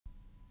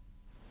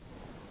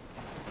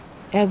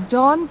As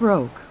dawn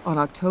broke on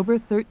October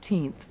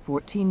 13th,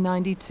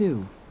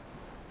 1492,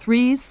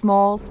 3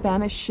 small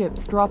Spanish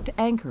ships dropped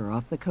anchor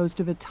off the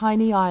coast of a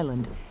tiny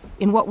island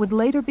in what would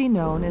later be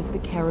known as the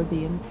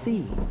Caribbean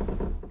Sea.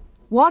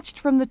 Watched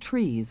from the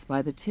trees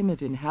by the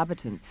timid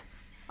inhabitants,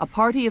 a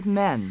party of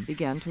men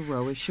began to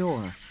row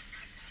ashore.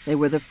 They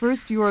were the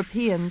first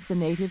Europeans the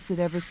natives had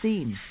ever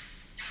seen.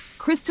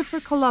 Christopher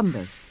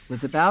Columbus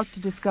was about to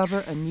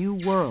discover a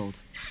new world,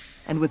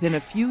 and within a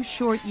few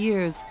short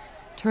years,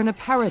 turn a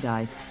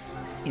paradise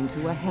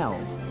into a hell.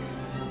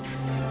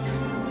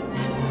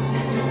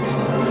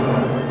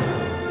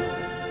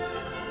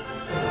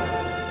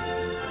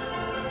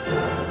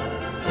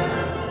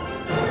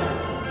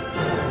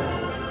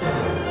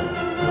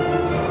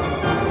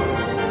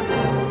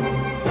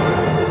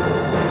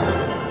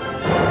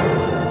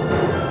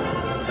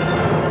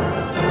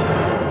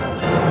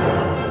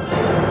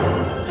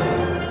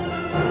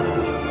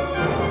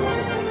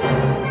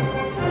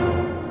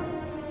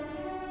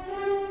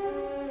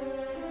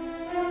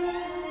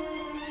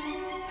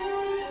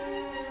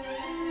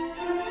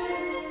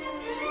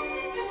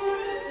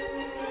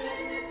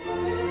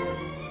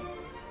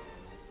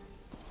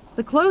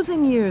 The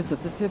closing years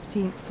of the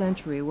 15th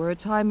century were a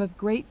time of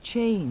great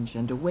change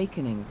and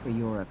awakening for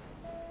Europe.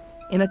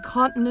 In a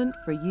continent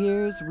for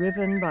years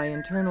riven by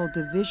internal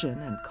division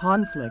and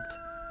conflict,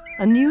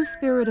 a new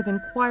spirit of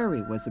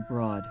inquiry was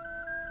abroad.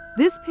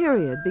 This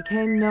period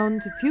became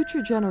known to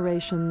future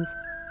generations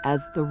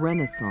as the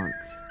Renaissance.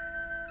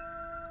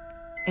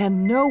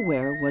 And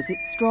nowhere was it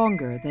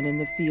stronger than in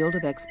the field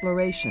of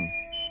exploration.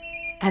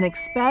 An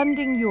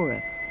expanding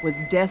Europe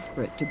was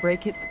desperate to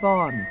break its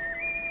bonds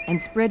and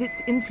spread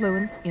its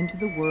influence into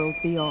the world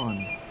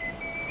beyond.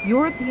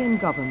 European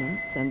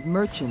governments and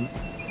merchants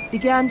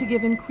began to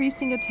give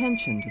increasing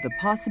attention to the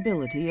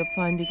possibility of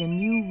finding a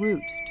new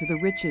route to the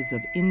riches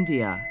of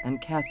India and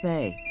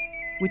Cathay,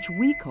 which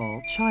we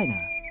call China.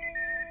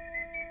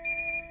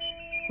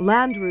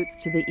 Land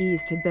routes to the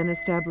east had been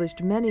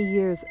established many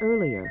years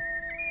earlier,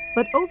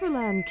 but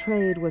overland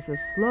trade was a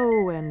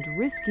slow and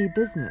risky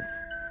business,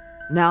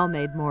 now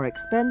made more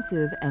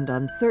expensive and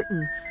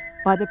uncertain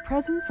by the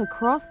presence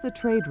across the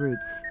trade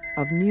routes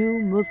of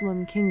new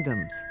Muslim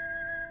kingdoms.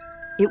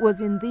 It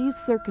was in these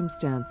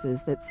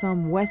circumstances that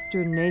some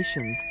Western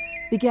nations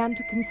began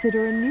to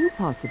consider a new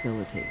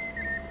possibility.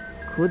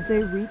 Could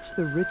they reach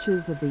the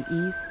riches of the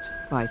East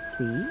by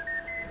sea?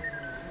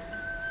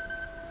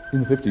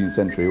 In the 15th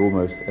century,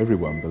 almost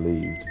everyone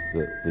believed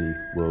that the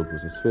world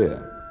was a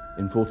sphere.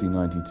 In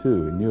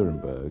 1492, in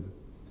Nuremberg,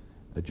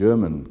 a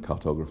German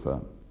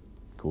cartographer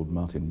called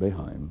Martin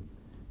Beheim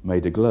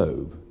made a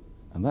globe,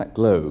 and that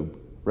globe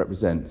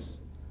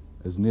represents,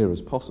 as near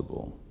as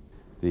possible,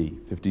 the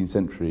 15th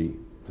century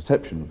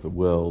perception of the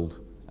world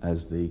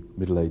as the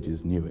Middle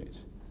Ages knew it.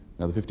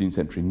 Now, the 15th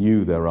century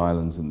knew there are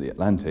islands in the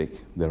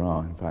Atlantic. There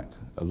are, in fact,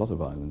 a lot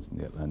of islands in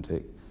the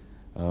Atlantic,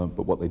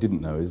 but what they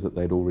didn't know is that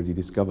they'd already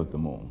discovered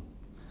them all.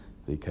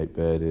 The Cape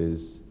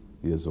Verdes,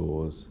 the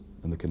Azores,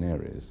 and the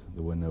Canaries.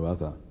 There were no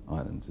other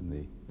islands in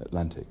the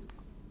Atlantic.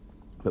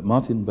 But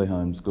Martin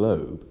Beheim's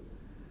globe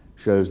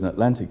shows an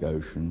Atlantic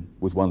Ocean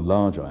with one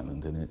large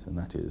island in it, and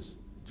that is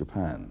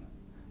Japan.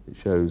 It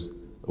shows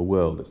a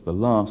world, it's the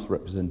last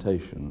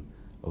representation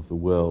of the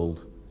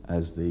world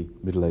as the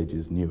Middle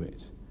Ages knew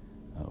it,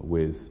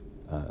 with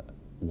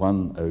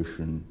one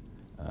ocean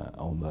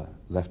on the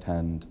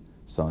left-hand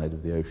side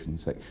of the ocean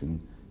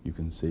section. You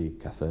can see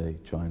Cathay,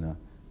 China,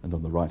 and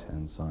on the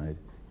right-hand side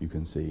you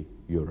can see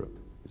Europe.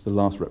 It's the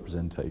last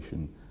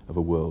representation of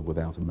a world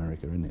without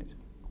America in it.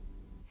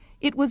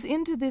 It was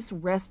into this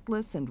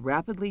restless and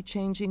rapidly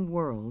changing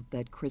world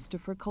that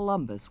Christopher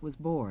Columbus was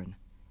born.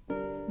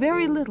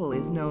 Very little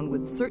is known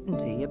with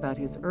certainty about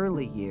his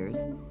early years,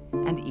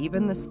 and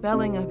even the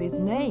spelling of his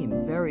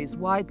name varies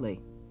widely.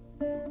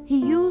 He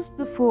used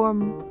the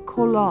form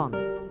Colon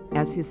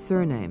as his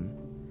surname,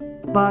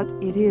 but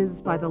it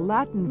is by the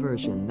Latin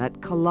version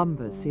that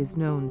Columbus is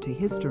known to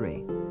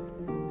history.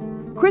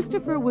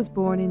 Christopher was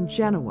born in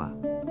Genoa,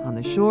 on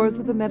the shores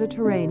of the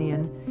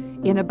Mediterranean,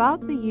 in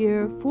about the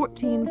year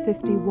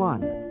 1451,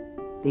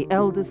 the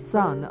eldest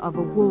son of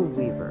a wool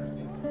weaver.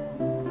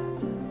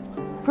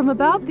 From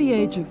about the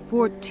age of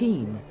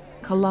 14,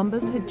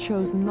 Columbus had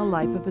chosen the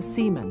life of a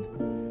seaman,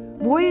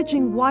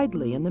 voyaging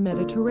widely in the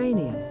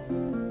Mediterranean.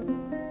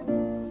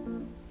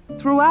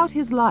 Throughout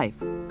his life,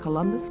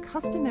 Columbus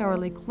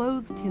customarily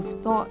clothed his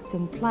thoughts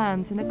and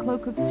plans in a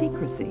cloak of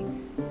secrecy.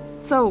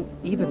 So,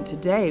 even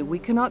today, we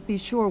cannot be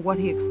sure what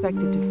he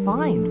expected to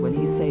find when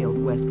he sailed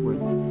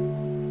westwards.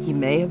 He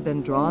may have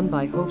been drawn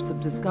by hopes of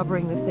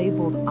discovering the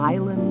fabled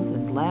islands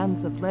and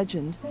lands of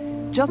legend,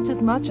 just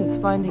as much as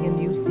finding a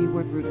new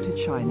seaward route to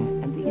China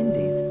and the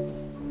Indies.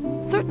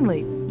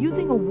 Certainly,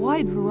 using a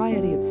wide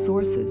variety of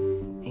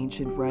sources,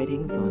 ancient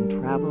writings on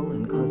travel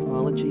and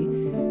cosmology,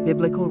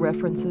 biblical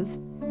references,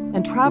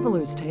 and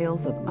travelers'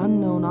 tales of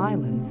unknown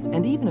islands,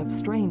 and even of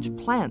strange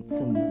plants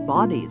and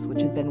bodies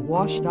which had been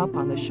washed up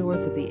on the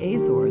shores of the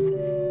Azores,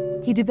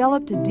 he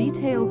developed a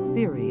detailed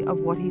theory of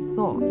what he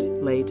thought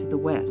lay to the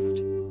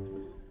west.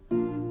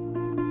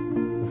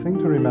 The thing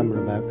to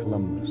remember about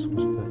Columbus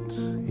was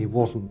that he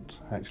wasn't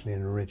actually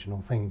an original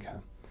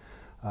thinker.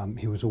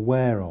 He was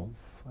aware of,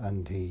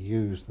 and he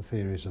used the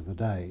theories of the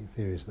day,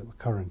 theories that were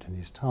current in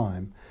his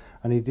time,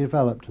 and he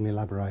developed and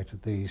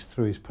elaborated these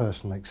through his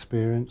personal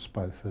experience,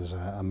 both as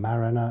a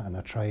mariner and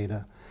a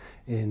trader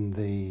in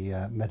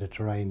the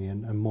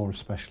Mediterranean, and more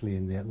especially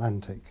in the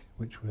Atlantic,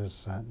 which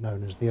was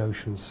known as the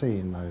Ocean Sea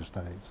in those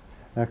days.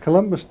 Now,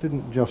 Columbus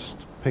didn't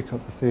just pick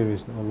up the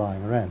theories that were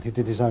lying around, he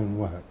did his own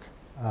work.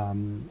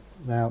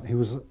 Now, he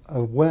was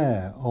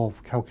aware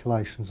of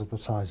calculations of the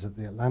size of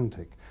the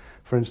Atlantic.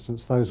 For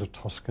instance, those of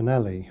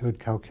Toscanelli, who had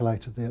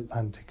calculated the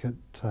Atlantic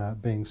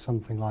at being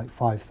something like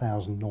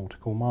 5,000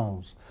 nautical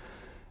miles.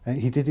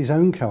 He did his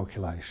own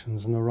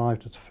calculations and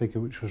arrived at a figure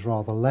which was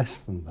rather less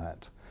than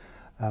that.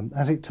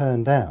 As it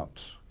turned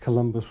out,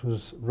 Columbus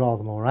was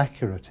rather more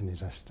accurate in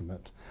his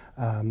estimate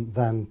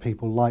than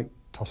people like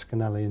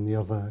Toscanelli and the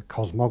other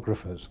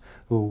cosmographers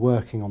who were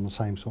working on the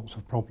same sorts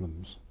of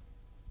problems.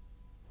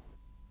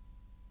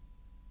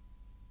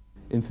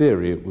 In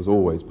theory, it was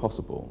always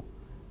possible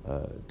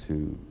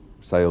to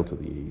sail to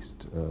the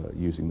east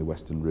using the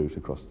western route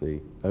across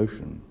the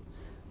ocean.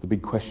 The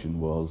big question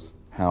was,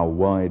 how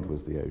wide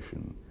was the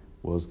ocean?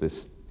 Was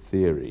this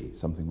theory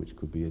something which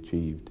could be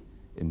achieved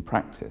in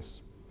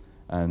practice?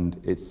 And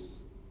it's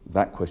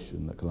that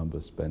question that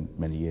Columbus spent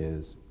many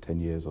years, 10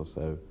 years or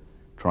so,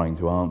 trying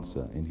to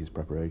answer in his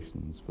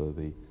preparations for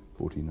the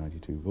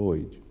 1492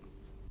 voyage.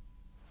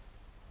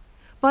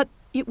 But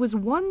it was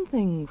one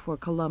thing for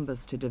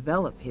Columbus to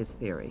develop his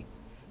theory.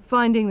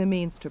 Finding the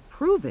means to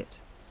prove it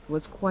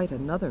was quite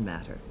another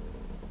matter.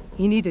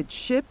 He needed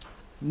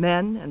ships,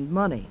 men, and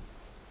money,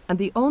 and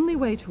the only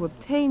way to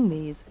obtain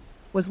these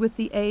was with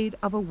the aid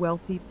of a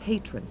wealthy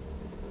patron.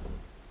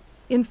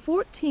 In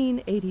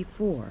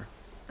 1484,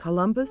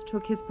 Columbus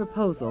took his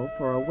proposal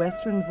for a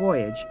western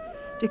voyage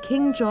to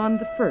King John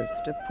I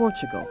of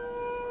Portugal,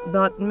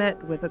 but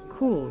met with a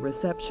cool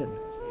reception.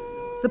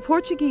 The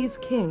Portuguese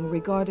king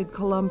regarded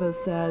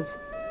Columbus as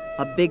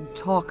a big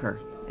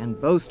talker and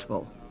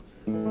boastful,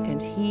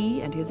 and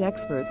he and his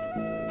experts,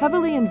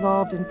 heavily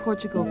involved in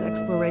Portugal's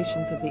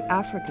explorations of the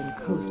African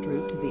coast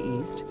route to the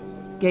east,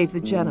 gave the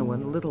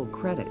Genoan little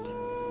credit.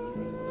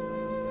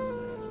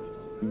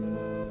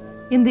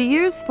 In the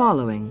years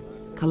following,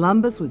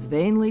 Columbus was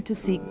vainly to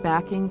seek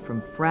backing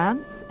from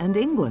France and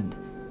England,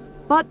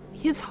 but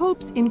his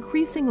hopes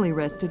increasingly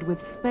rested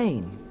with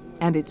Spain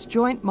and its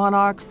joint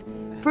monarchs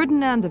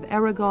Ferdinand of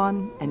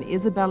Aragon and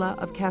Isabella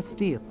of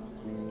Castile.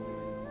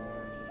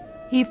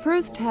 He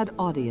first had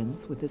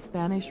audience with the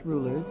Spanish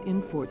rulers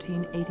in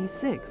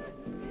 1486,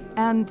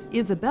 and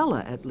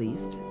Isabella, at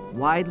least,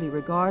 widely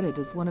regarded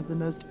as one of the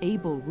most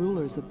able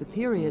rulers of the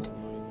period,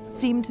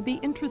 seemed to be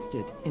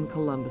interested in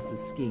Columbus's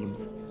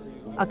schemes.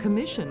 A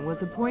commission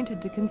was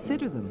appointed to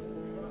consider them.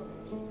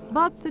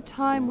 But the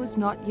time was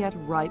not yet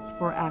ripe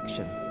for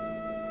action.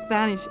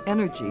 Spanish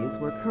energies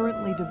were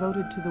currently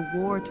devoted to the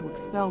war to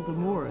expel the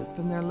Moors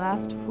from their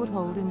last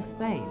foothold in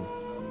Spain.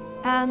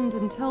 And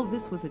until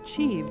this was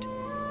achieved,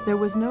 there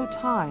was no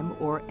time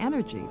or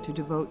energy to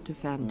devote to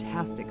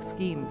fantastic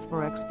schemes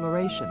for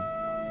exploration.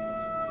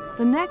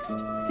 The next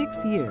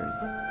 6 years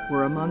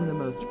were among the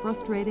most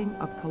frustrating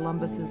of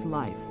Columbus's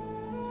life.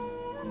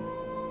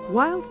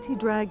 Whilst he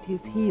dragged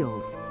his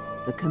heels,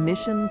 the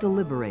commission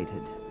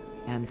deliberated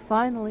and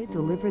finally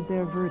delivered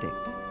their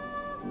verdict.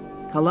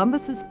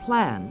 Columbus's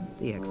plan,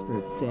 the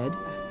experts said,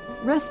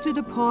 rested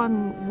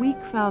upon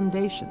weak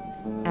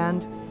foundations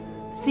and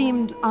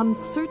seemed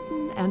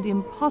uncertain and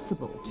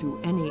impossible to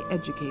any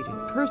educated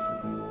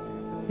person.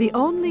 The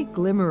only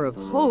glimmer of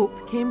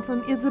hope came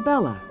from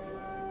Isabella,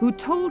 who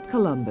told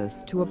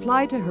Columbus to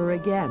apply to her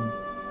again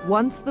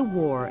once the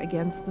war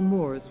against the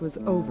Moors was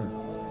over.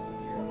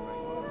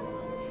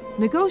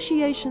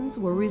 Negotiations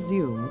were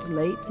resumed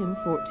late in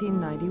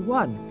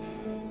 1491,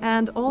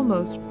 and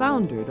almost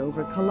foundered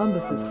over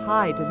Columbus's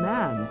high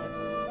demands.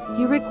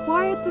 He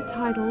required the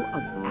title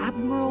of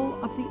Admiral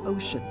of the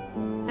Ocean,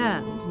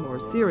 and,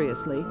 more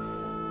seriously,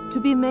 to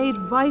be made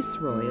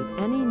viceroy of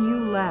any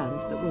new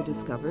lands that were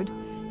discovered,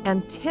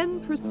 and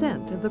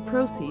 10% of the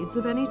proceeds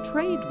of any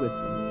trade with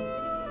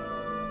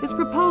them. His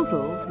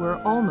proposals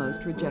were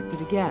almost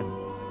rejected again,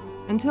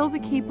 until the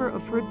keeper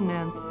of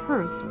Ferdinand's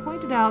purse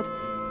pointed out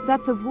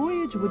that the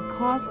voyage would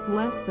cost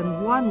less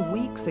than 1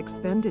 week's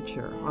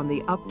expenditure on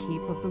the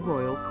upkeep of the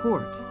royal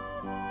court.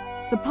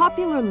 The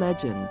popular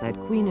legend that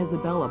Queen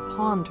Isabella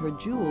pawned her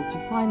jewels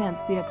to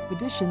finance the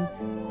expedition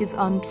is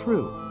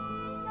untrue.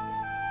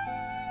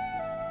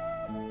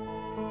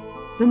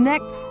 The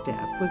next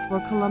step was for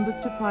Columbus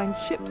to find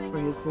ships for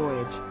his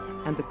voyage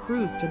and the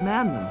crews to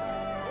man them.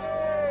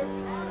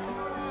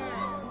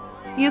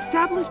 He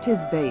established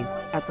his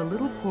base at the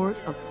little port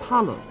of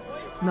Palos,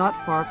 not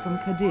far from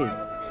Cadiz.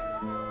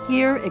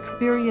 Here,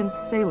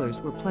 experienced sailors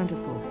were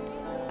plentiful.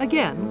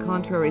 Again,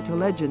 contrary to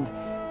legend,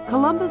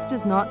 Columbus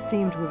does not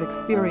seem to have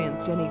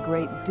experienced any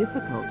great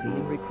difficulty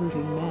in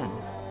recruiting men.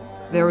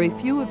 Very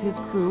few of his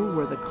crew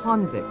were the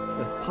convicts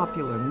of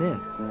popular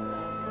myth.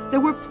 There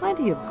were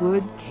plenty of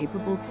good,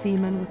 capable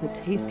seamen with a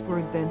taste for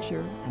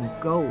adventure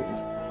and gold,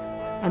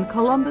 and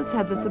Columbus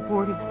had the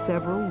support of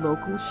several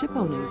local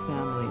ship-owning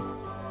families,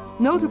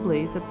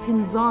 notably the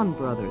Pinzon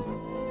brothers,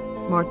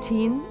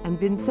 Martin and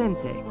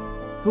Vicente,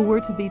 who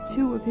were to be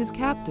two of his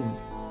captains.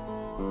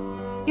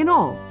 In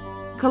all,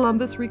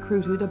 Columbus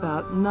recruited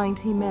about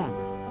 90 men.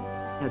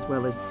 As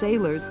well as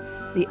sailors,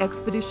 the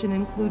expedition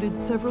included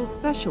several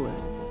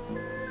specialists.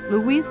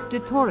 Luis de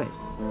Torres,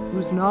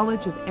 whose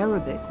knowledge of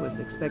Arabic was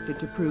expected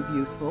to prove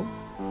useful,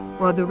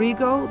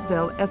 Rodrigo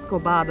del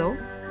Escobado,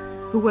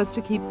 who was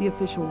to keep the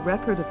official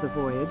record of the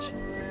voyage,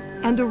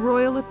 and a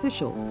royal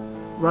official,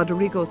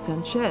 Rodrigo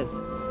Sanchez,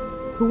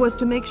 who was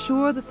to make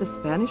sure that the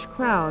Spanish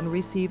crown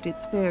received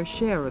its fair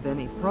share of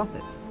any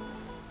profits.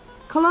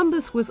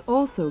 Columbus was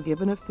also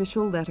given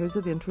official letters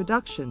of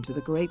introduction to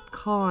the great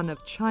Khan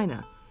of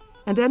China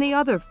and any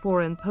other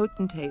foreign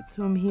potentates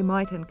whom he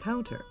might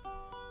encounter.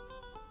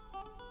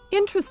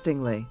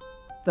 Interestingly,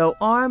 though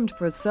armed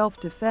for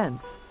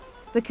self-defense,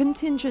 the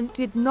contingent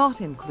did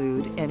not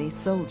include any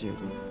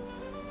soldiers.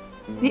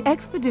 The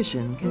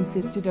expedition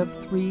consisted of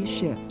 3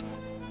 ships.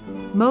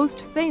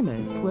 Most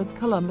famous was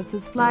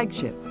Columbus's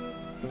flagship,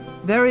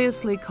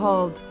 variously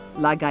called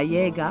La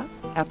Gallega,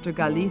 after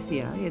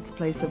Galicia, its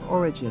place of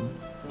origin,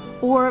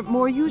 or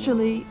more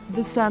usually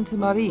the Santa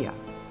Maria,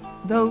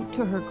 though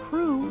to her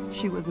crew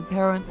she was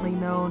apparently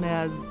known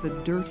as the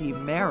Dirty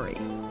Mary.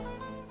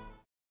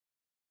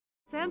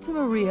 Santa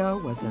Maria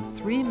was a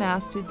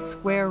 3-masted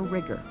square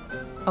rigger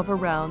of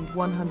around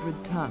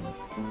 100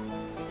 tons.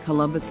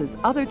 Columbus's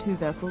other 2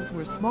 vessels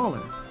were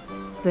smaller.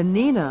 The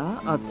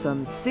Nina, of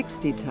some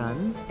 60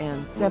 tons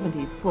and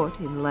 70 foot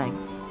in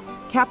length,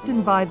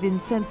 captained by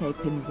Vicente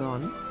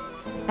Pinzon,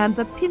 and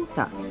the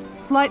Pinta,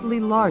 slightly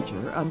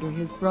larger under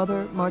his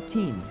brother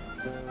Martin.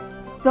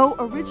 Though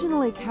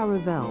originally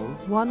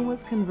caravels, one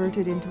was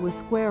converted into a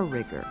square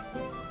rigger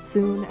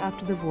soon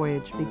after the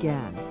voyage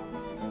began.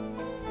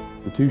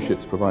 The 2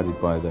 ships provided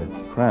by the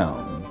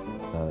Crown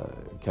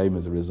came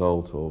as a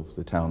result of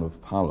the town of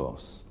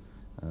Palos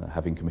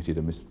having committed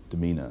a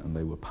misdemeanor, and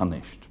they were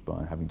punished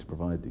by having to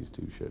provide these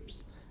 2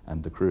 ships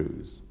and the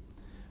crews.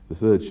 The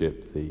 3rd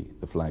ship,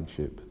 the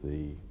flagship,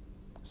 the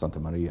Santa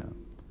Maria,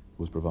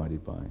 was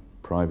provided by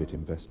private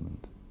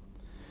investment.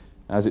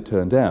 As it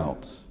turned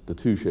out, the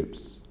 2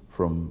 ships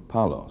from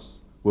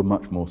Palos were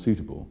much more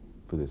suitable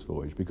for this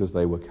voyage because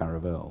they were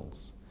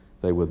caravels.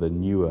 They were the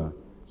newer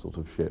sort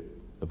of ship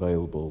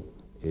available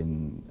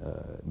in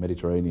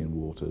Mediterranean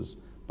waters,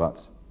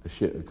 but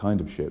a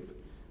kind of ship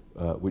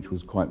which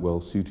was quite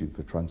well suited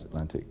for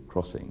transatlantic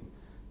crossing.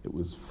 It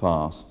was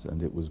fast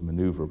and it was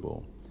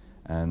maneuverable,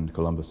 and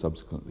Columbus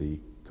subsequently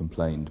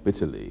complained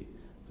bitterly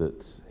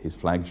that his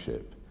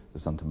flagship, the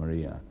Santa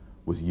Maria,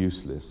 was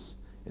useless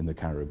in the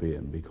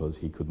Caribbean because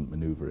he couldn't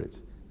maneuver it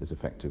as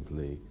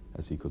effectively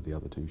as he could the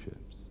other 2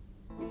 ships.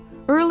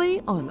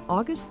 Early on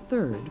August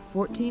 3rd,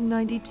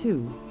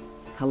 1492,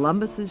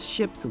 Columbus's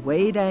ships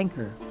weighed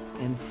anchor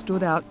and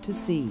stood out to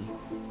sea.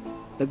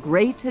 The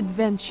great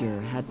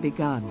adventure had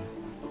begun.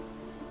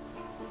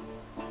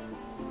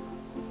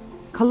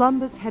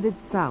 Columbus headed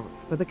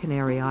south for the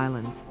Canary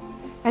Islands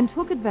and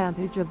took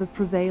advantage of the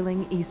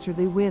prevailing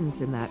easterly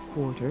winds in that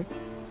quarter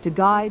to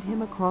guide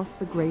him across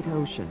the great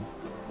ocean.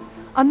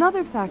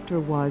 Another factor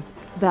was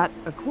that,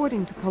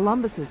 according to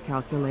Columbus's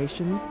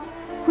calculations,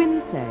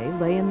 Quinsay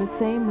lay in the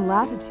same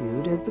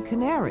latitude as the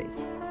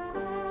Canaries.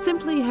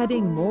 Simply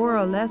heading more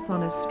or less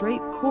on a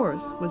straight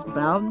course was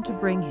bound to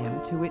bring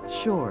him to its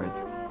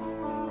shores.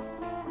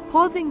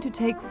 Pausing to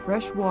take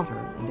fresh water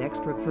and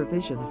extra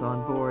provisions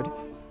on board,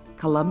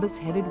 Columbus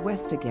headed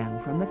west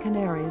again from the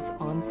Canaries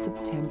on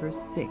September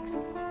 6th.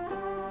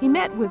 He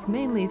met with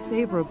mainly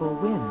favorable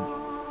winds,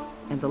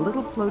 and the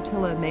little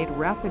flotilla made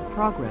rapid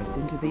progress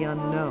into the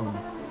unknown.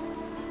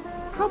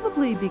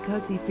 Probably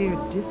because he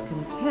feared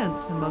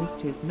discontent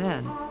amongst his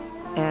men,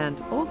 and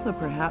also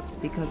perhaps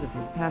because of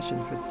his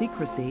passion for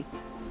secrecy,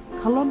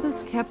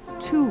 Columbus kept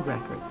 2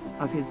 records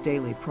of his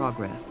daily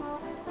progress.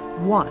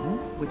 One,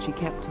 which he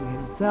kept to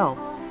himself,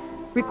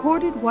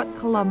 recorded what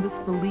Columbus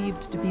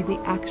believed to be the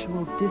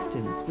actual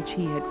distance which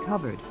he had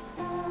covered.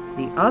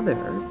 The other,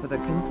 for the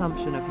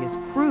consumption of his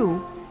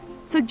crew,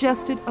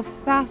 suggested a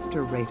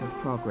faster rate of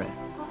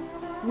progress,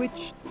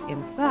 which,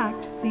 in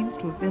fact, seems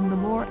to have been the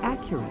more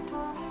accurate.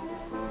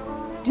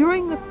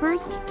 During the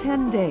first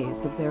 10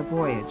 days of their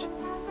voyage,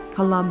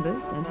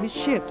 Columbus and his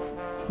ships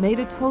made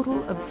a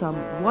total of some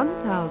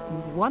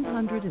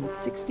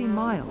 1,160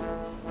 miles,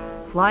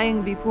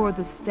 flying before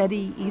the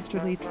steady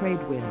easterly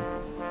trade winds.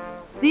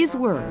 These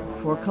were,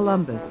 for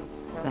Columbus,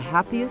 the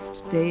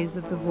happiest days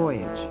of the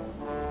voyage.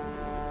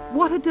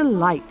 "What a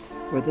delight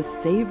were the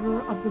savor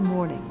of the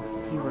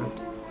mornings," he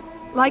wrote,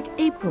 "like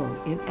April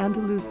in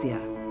Andalusia.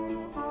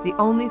 The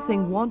only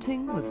thing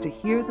wanting was to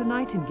hear the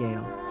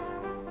nightingale."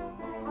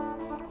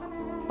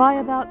 By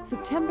about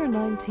September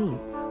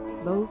 19th,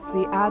 both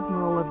the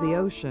Admiral of the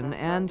ocean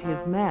and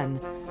his men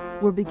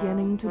were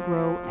beginning to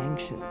grow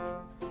anxious.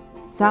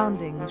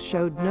 Soundings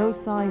showed no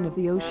sign of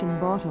the ocean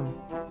bottom.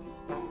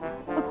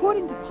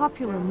 According to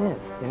popular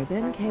myth, there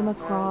then came a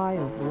cry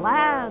of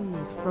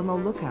 "land" from a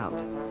lookout,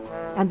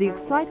 and the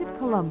excited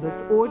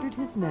Columbus ordered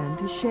his men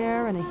to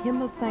share in a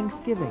hymn of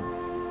thanksgiving,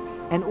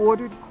 and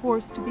ordered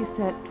course to be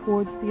set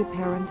towards the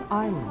apparent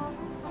island.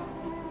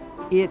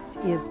 It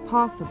is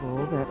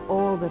possible that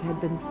all that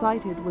had been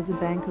sighted was a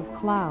bank of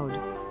cloud,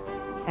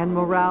 and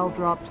morale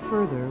dropped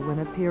further when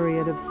a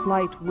period of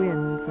slight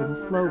winds and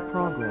slow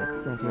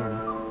progress set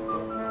in.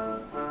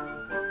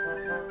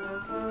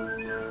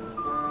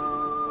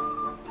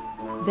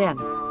 Then,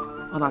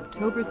 on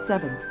October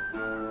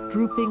 7th,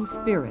 drooping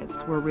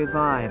spirits were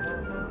revived.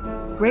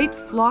 Great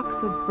flocks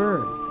of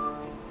birds,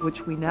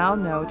 which we now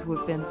know to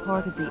have been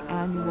part of the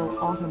annual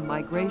autumn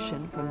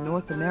migration from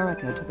North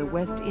America to the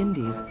West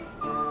Indies,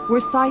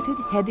 were sighted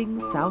heading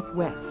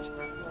southwest,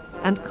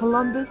 and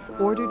Columbus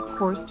ordered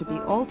course to be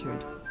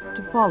altered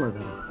to follow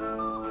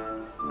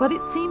them. But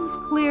it seems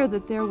clear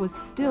that there was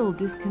still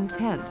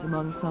discontent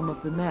among some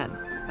of the men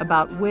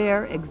about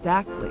where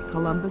exactly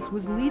Columbus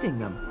was leading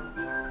them.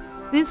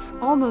 This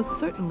almost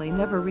certainly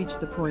never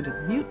reached the point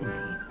of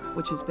mutiny,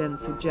 which has been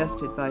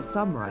suggested by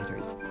some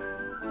writers,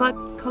 but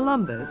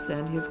Columbus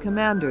and his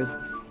commanders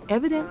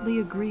evidently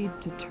agreed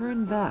to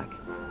turn back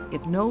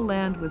if no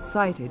land was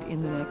sighted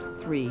in the next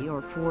 3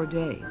 or 4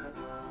 days.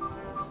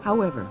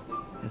 However,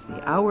 as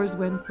the hours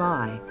went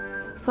by,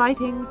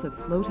 sightings of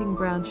floating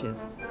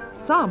branches,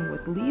 some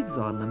with leaves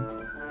on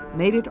them,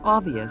 made it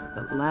obvious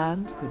that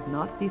land could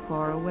not be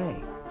far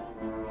away.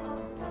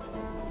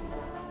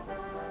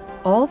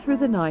 All through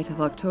the night of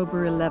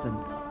October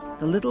 11th,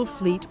 the little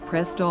fleet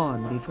pressed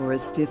on before a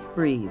stiff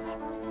breeze.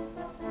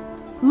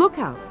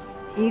 Lookouts,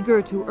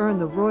 eager to earn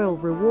the royal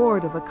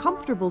reward of a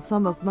comfortable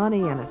sum of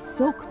money and a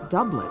silk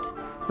doublet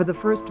for the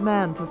first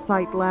man to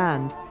sight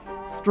land,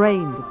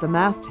 strained at the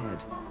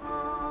masthead.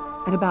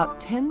 At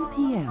about 10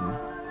 p.m.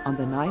 on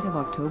the night of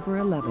October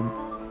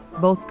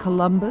 11th, both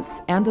Columbus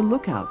and a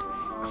lookout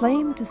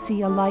claimed to see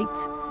a light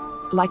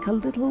like a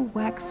little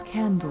wax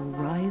candle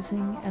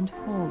rising and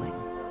falling.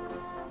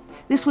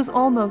 This was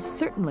almost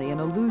certainly an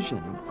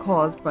illusion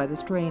caused by the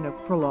strain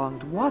of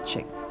prolonged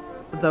watching,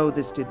 though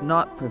this did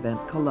not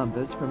prevent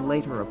Columbus from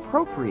later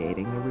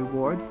appropriating the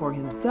reward for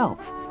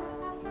himself.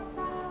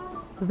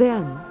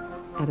 Then,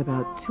 at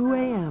about 2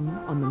 a.m.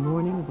 on the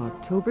morning of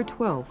October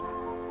 12th,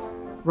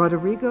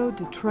 Rodrigo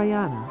de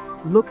Triana,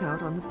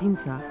 lookout on the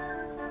Pinta,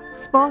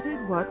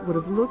 spotted what would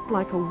have looked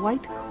like a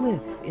white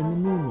cliff in the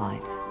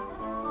moonlight.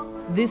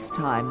 This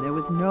time there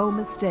was no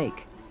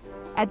mistake.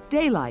 At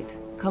daylight,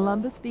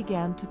 Columbus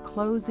began to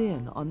close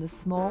in on the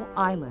small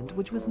island,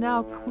 which was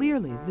now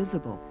clearly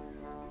visible.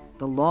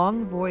 The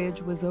long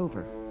voyage was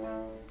over,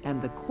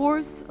 and the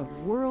course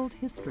of world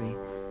history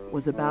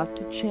was about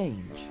to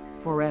change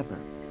forever.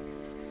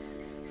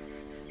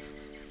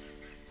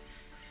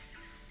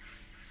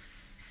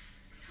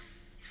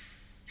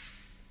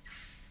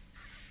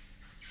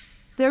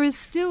 There is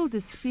still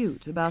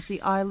dispute about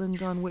the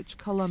island on which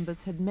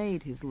Columbus had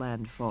made his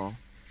landfall.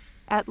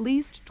 At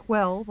least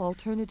 12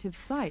 alternative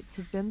sites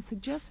have been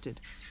suggested.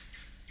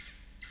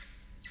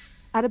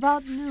 At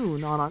about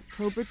noon on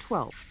October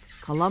 12th,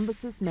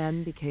 Columbus's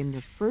men became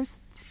the first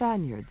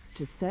Spaniards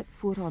to set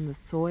foot on the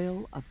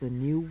soil of the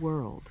New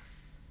World.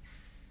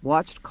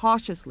 Watched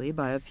cautiously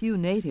by a few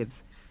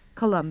natives,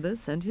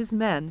 Columbus and his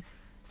men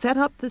set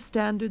up the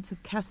standards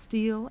of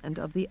Castile and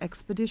of the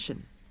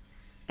expedition,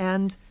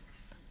 and,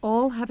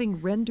 all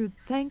having rendered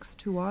thanks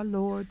to our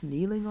Lord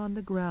kneeling on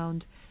the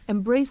ground,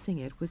 embracing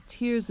it with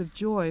tears of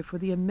joy for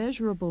the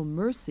immeasurable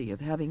mercy of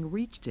having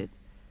reached it,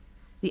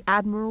 the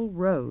Admiral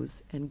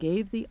rose and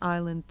gave the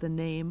island the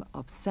name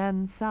of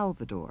San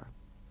Salvador.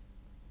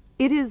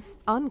 It is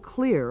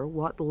unclear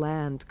what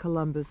land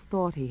Columbus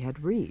thought he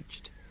had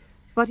reached,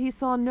 but he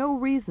saw no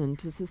reason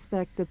to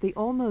suspect that the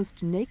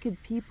almost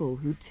naked people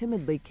who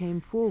timidly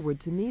came forward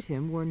to meet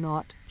him were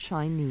not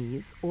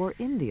Chinese or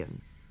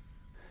Indian.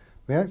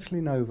 We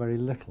actually know very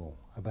little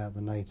about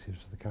the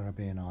natives of the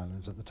Caribbean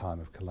islands at the time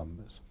of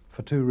Columbus,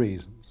 for 2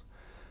 reasons.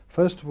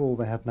 First of all,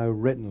 they had no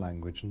written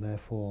language and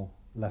therefore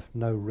left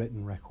no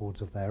written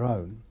records of their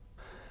own.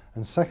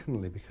 And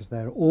secondly, because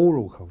their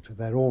oral culture,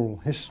 their oral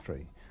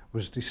history,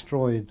 was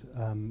destroyed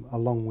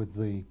along with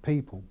the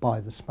people by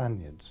the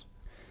Spaniards.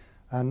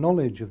 Our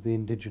knowledge of the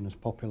indigenous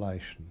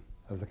population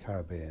of the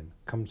Caribbean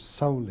comes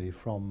solely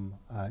from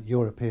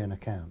European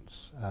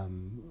accounts,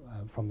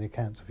 from the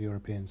accounts of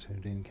Europeans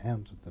who'd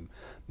encountered them,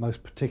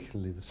 most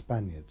particularly the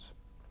Spaniards.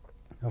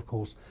 Of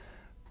course,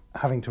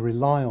 having to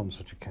rely on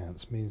such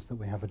accounts means that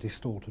we have a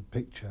distorted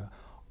picture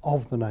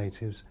of the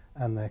natives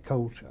and their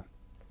culture.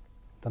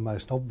 The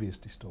most obvious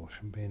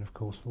distortion being, of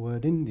course, the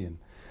word Indian.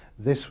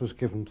 This was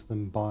given to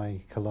them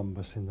by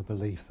Columbus in the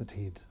belief that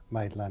he'd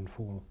made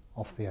landfall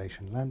off the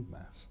Asian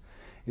landmass.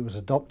 It was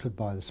adopted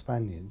by the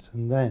Spaniards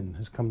and then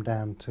has come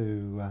down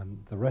to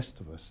the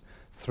rest of us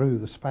through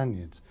the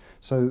Spaniards.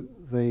 So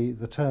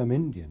the term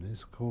Indian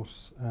is, of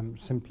course,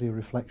 simply a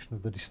reflection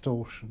of the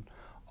distortion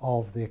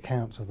of the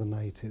accounts of the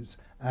natives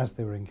as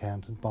they were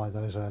encountered by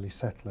those early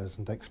settlers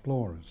and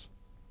explorers.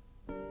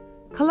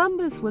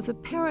 Columbus was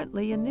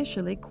apparently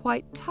initially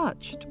quite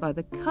touched by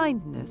the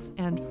kindness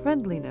and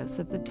friendliness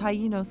of the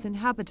Taínos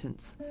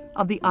inhabitants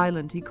of the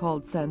island he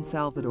called San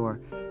Salvador,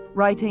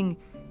 writing,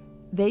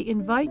 "They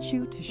invite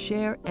you to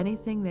share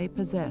anything they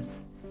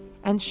possess,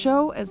 and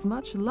show as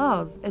much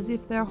love as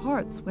if their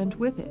hearts went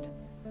with it."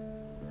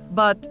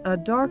 But a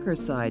darker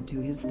side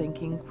to his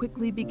thinking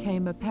quickly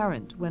became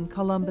apparent when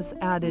Columbus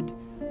added,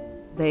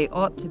 "They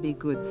ought to be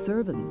good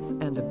servants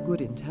and of good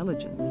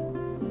intelligence.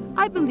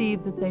 I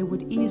believe that they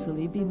would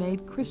easily be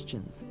made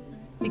Christians,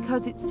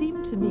 because it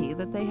seemed to me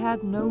that they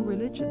had no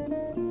religion.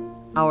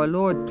 Our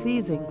Lord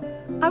pleasing,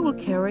 I will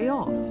carry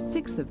off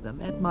 6 of them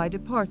at my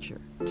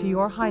departure to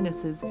your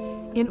highnesses,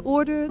 in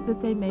order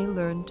that they may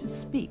learn to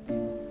speak."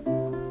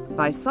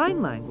 By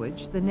sign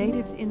language, the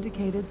natives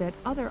indicated that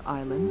other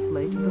islands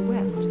lay to the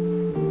west,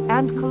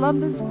 and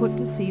Columbus put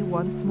to sea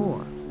once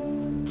more,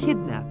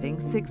 kidnapping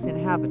 6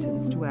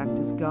 inhabitants to act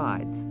as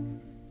guides.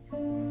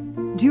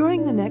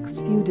 During the next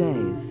few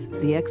days,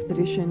 the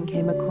expedition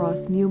came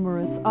across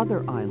numerous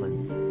other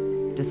islands,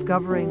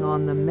 discovering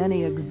on them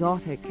many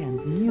exotic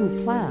and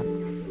new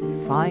plants,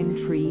 fine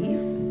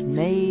trees and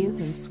maize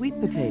and sweet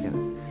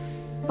potatoes.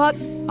 But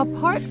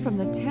apart from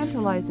the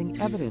tantalizing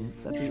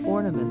evidence of the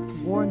ornaments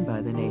worn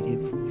by the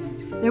natives,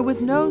 there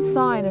was no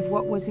sign of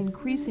what was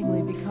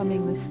increasingly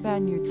becoming the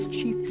Spaniards'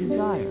 chief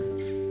desire: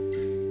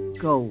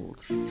 gold.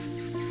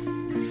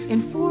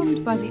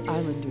 Informed by the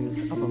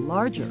islanders of a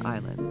larger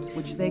island,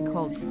 which they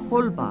called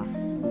Colba,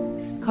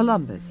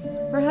 Columbus,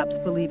 perhaps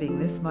believing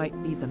this might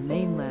be the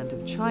mainland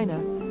of China,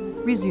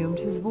 resumed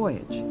his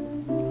voyage,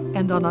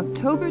 and on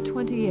October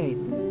 28th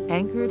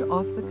anchored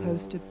off the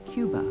coast of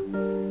Cuba.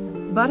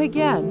 But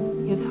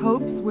again, his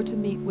hopes were to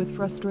meet with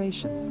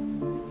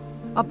frustration.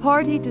 A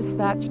party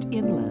dispatched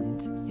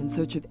inland in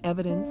search of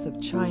evidence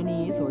of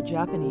Chinese or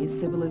Japanese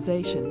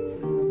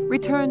civilization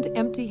returned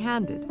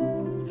empty-handed,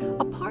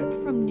 apart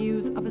from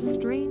news of a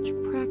strange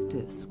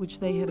practice which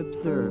they had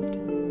observed.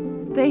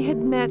 They had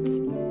met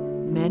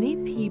many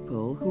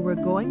people who were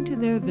going to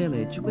their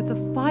village with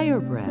a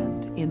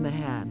firebrand in the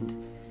hand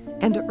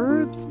and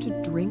herbs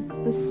to drink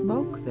the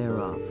smoke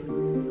thereof.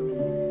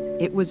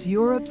 It was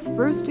Europe's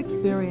first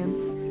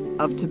experience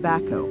of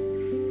tobacco.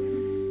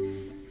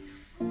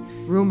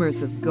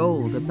 Rumors of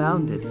gold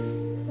abounded.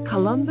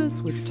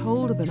 Columbus was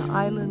told of an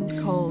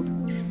island called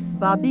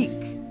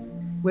Babique,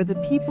 where the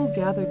people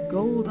gathered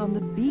gold on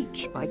the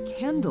beach by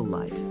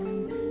candlelight.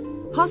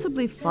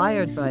 Possibly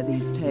fired by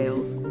these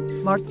tales,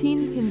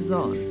 Martin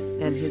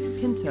Pinzon and his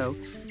Pinto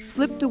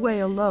slipped away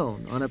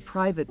alone on a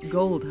private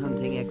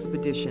gold-hunting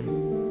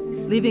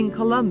expedition, leaving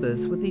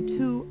Columbus with the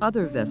 2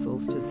 other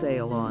vessels to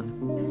sail on.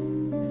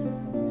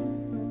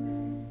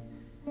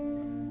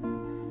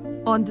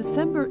 On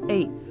December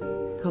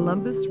 8th,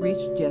 Columbus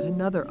reached yet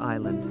another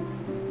island,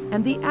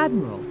 and the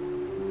Admiral,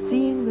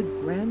 seeing the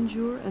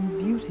grandeur and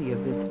beauty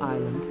of this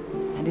island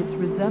and its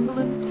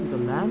resemblance to the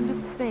land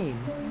of Spain,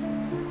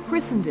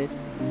 christened it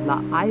La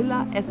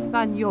Isla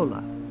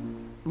Española,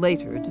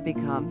 later to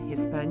become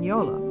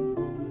Hispaniola.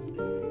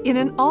 In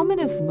an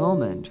ominous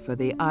moment for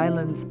the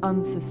island's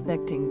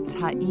unsuspecting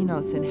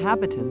Taínos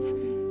inhabitants,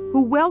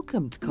 who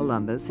welcomed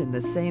Columbus in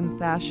the same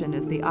fashion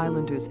as the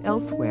islanders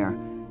elsewhere,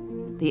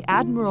 the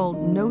Admiral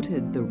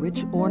noted the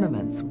rich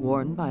ornaments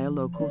worn by a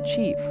local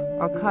chief,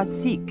 or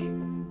cacique,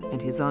 and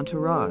his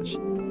entourage,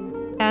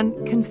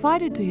 and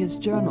confided to his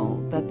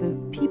journal that the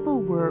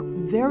people were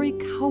very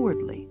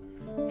cowardly,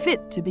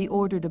 fit to be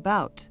ordered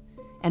about,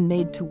 and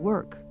made to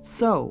work,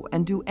 sew,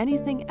 and do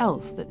anything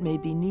else that may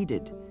be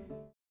needed.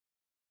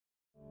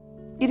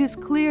 It is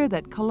clear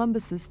that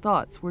Columbus's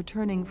thoughts were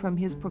turning from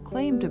his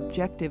proclaimed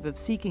objective of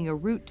seeking a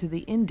route to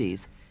the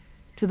Indies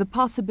to the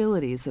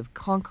possibilities of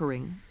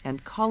conquering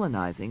and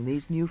colonizing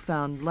these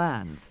newfound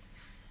lands.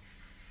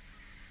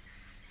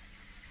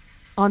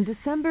 On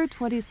December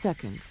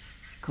 22nd,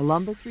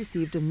 Columbus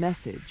received a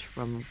message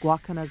from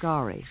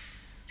Guacanagari,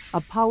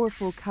 a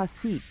powerful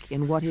cacique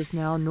in what is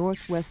now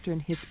northwestern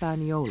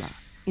Hispaniola,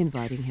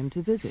 inviting him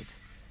to visit.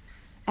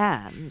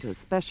 And,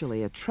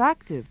 especially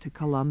attractive to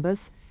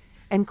Columbus,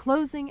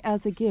 enclosing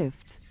as a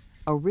gift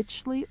a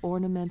richly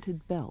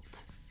ornamented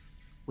belt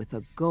with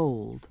a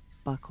gold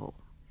buckle.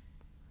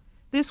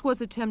 This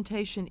was a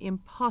temptation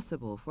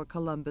impossible for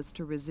Columbus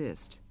to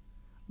resist.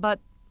 But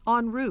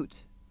en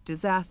route,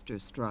 disaster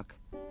struck.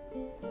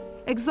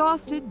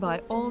 Exhausted by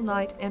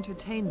all-night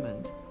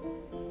entertainment,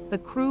 the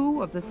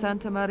crew of the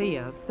Santa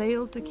Maria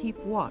failed to keep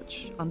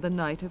watch on the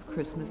night of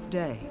Christmas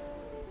Day.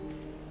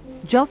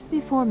 Just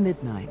before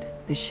midnight,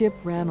 the ship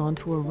ran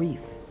onto a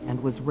reef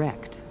and was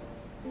wrecked.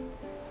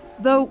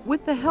 Though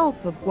with the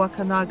help of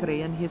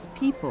Guacanagri and his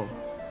people,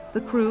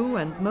 the crew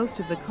and most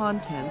of the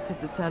contents of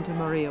the Santa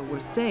Maria were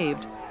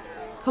saved,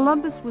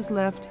 Columbus was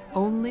left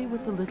only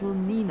with the little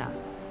Nina,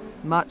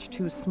 much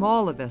too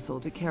small a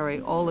vessel to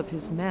carry all of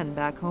his men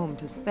back home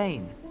to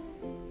Spain.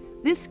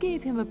 This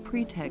gave him a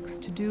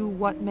pretext to do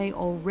what may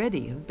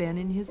already have been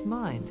in his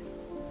mind,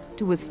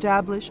 to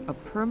establish a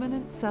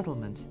permanent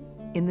settlement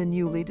in the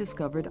newly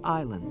discovered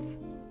islands.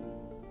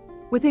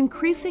 With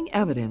increasing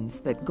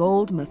evidence that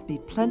gold must be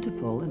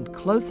plentiful and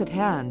close at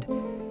hand,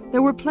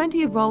 there were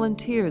plenty of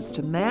volunteers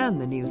to man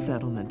the new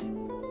settlement.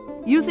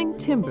 Using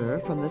timber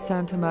from the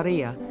Santa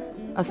Maria,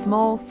 a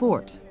small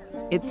fort,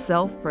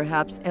 itself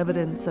perhaps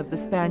evidence of the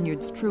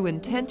Spaniards' true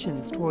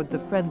intentions toward the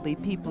friendly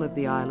people of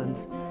the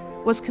islands,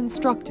 was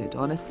constructed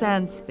on a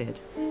sand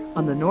spit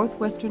on the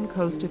northwestern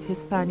coast of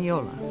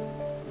Hispaniola,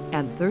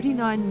 and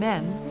 39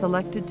 men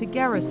selected to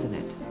garrison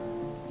it.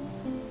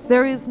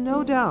 There is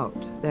no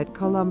doubt that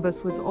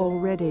Columbus was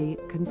already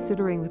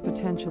considering the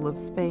potential of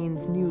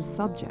Spain's new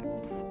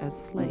subjects as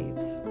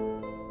slaves.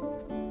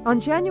 On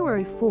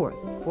January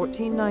 4th,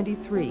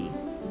 1493,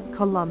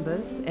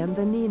 Columbus and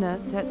the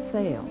Nina set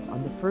sail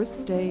on the first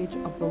stage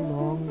of the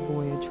long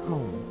voyage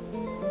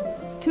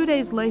home. 2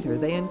 days later,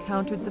 they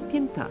encountered the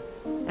Pinta,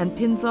 and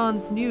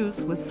Pinzon's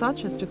news was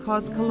such as to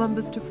cause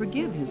Columbus to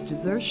forgive his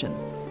desertion.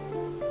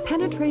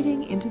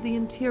 Penetrating into the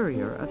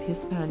interior of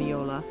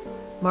Hispaniola,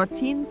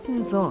 Martin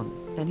Pinzon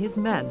and his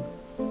men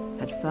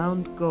had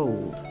found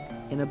gold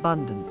in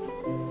abundance.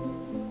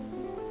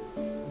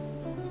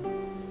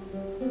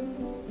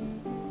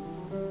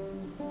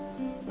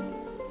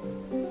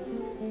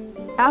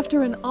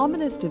 After an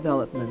ominous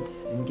development,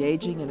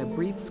 engaging in a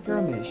brief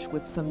skirmish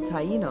with some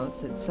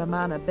Taínos at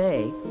Samana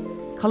Bay,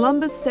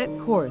 Columbus set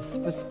course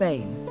for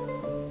Spain.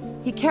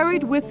 He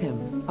carried with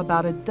him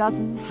about a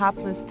dozen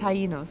hapless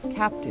Taínos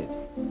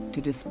captives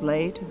to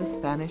display to the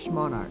Spanish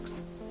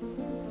monarchs.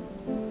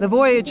 The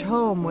voyage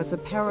home was a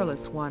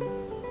perilous one.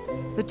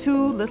 The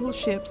two little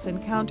ships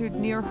encountered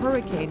near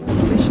hurricane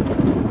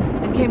conditions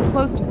and came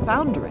close to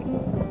foundering.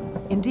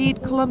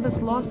 Indeed,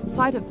 Columbus lost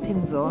sight of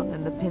Pinzon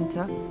and the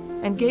Pinta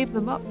and gave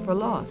them up for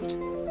lost.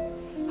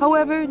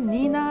 However,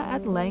 Nina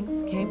at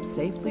length came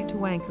safely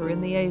to anchor in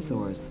the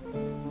Azores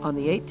on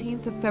the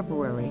 18th of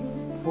February,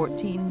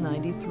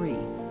 1493.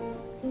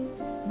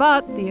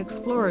 But the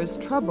explorers'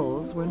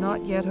 troubles were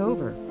not yet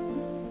over.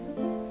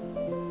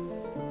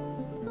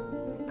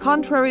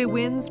 Contrary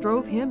winds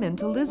drove him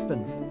into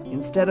Lisbon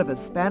instead of a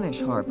Spanish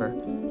harbor,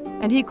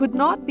 and he could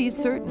not be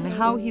certain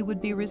how he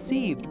would be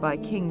received by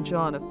King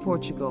John of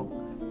Portugal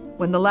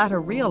when the latter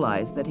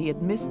realized that he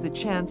had missed the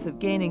chance of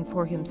gaining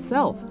for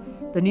himself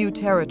the new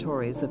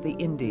territories of the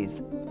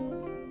Indies.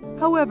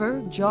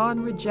 However,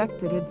 John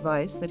rejected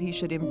advice that he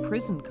should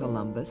imprison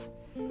Columbus,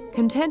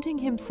 contenting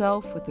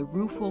himself with the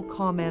rueful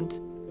comment,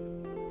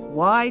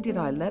 "Why did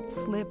I let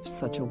slip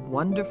such a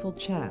wonderful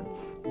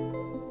chance?"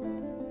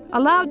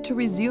 Allowed to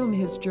resume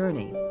his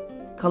journey,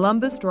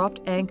 Columbus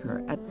dropped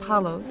anchor at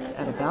Palos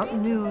at about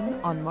noon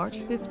on March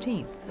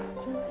 15th,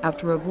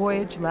 after a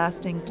voyage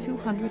lasting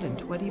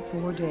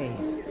 224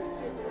 days.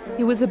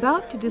 He was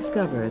about to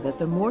discover that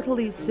the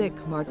mortally sick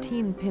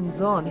Martin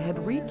Pinzon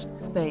had reached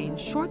Spain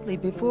shortly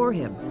before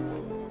him,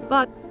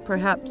 but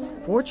perhaps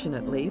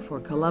fortunately for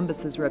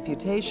Columbus's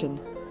reputation,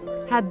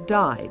 had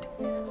died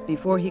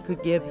before he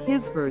could give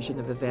his version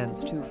of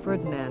events to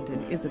Ferdinand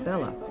and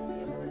Isabella.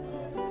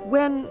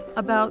 When,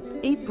 about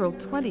April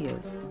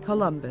 20th,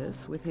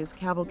 Columbus, with his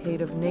cavalcade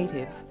of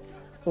natives,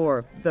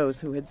 or those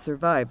who had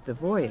survived the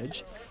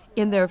voyage,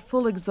 in their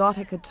full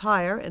exotic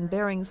attire and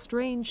bearing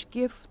strange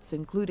gifts,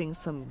 including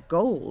some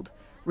gold,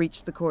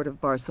 reached the court of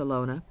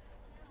Barcelona,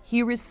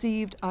 he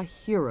received a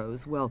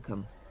hero's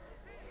welcome.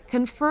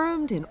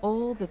 Confirmed in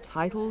all the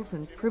titles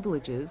and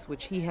privileges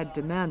which he had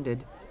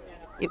demanded,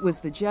 it was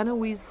the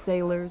Genoese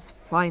sailor's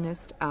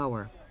finest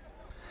hour.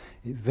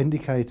 It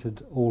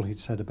vindicated all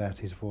he'd said about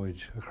his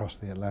voyage across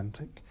the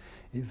Atlantic.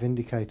 It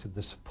vindicated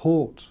the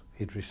support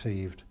he'd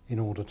received in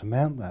order to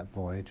mount that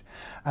voyage.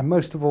 And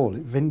most of all,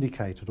 it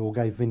vindicated or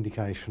gave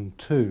vindication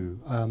to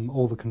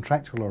all the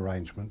contractual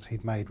arrangements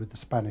he'd made with the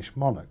Spanish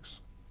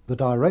monarchs. The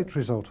direct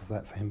result of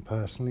that for him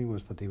personally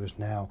was that he was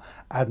now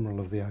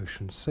Admiral of the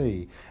Ocean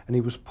Sea, and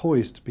he was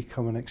poised to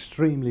become an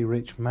extremely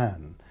rich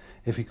man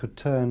if he could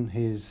turn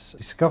his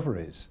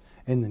discoveries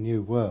in the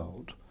New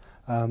World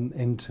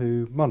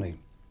into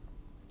money.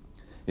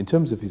 In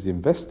terms of his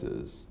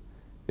investors,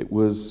 it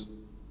was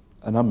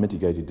an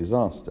unmitigated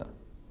disaster.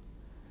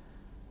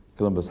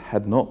 Columbus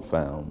had not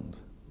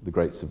found the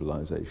great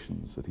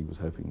civilizations that he was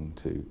hoping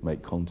to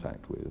make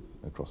contact with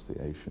across the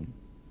ocean.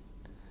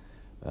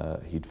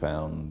 He'd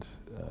found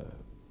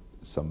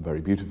some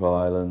very beautiful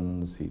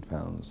islands, he'd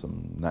found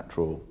some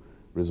natural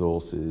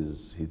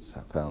resources, he'd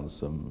found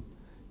some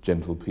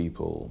gentle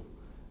people,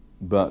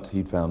 but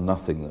he'd found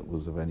nothing that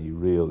was of any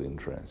real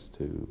interest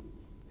to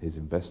his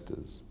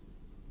investors.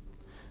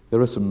 There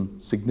are some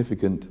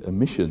significant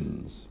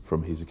omissions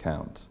from his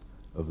account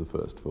of the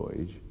first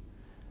voyage,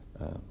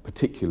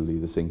 particularly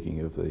the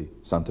sinking of the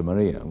Santa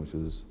Maria, which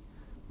was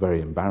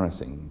very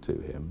embarrassing to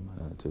him.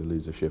 To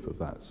lose a ship of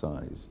that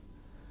size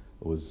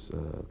was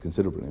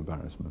considerable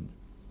embarrassment.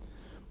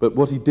 But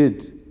what he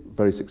did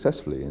very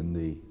successfully in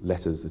the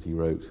letters that he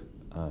wrote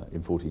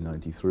in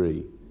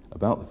 1493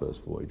 about the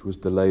first voyage was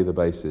to lay the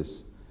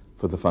basis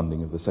for the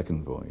funding of the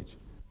second voyage.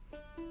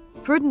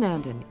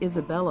 Ferdinand and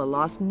Isabella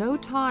lost no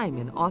time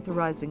in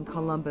authorizing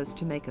Columbus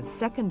to make a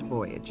second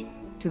voyage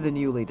to the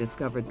newly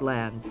discovered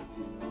lands,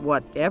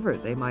 whatever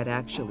they might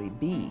actually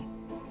be.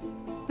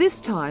 This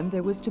time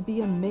there was to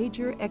be a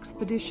major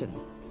expedition,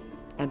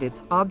 and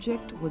its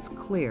object was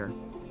clear: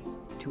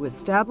 to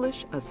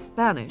establish a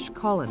Spanish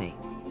colony.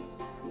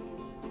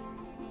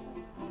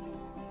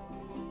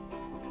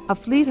 A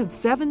fleet of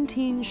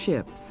 17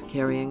 ships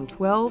carrying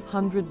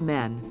 1,200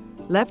 men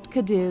left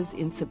Cadiz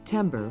in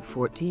September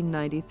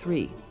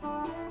 1493.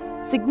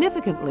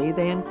 Significantly,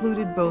 they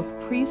included both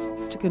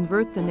priests to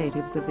convert the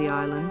natives of the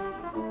islands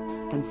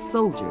and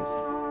soldiers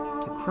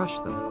to crush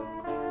them.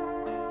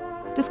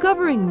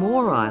 Discovering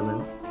more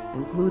islands,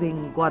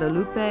 including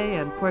Guadalupe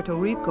and Puerto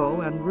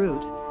Rico en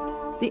route,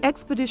 the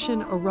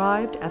expedition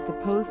arrived at the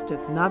post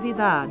of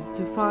Navidad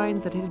to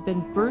find that it had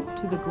been burnt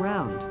to the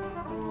ground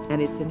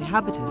and its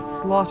inhabitants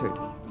slaughtered.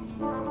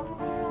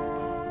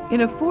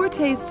 In a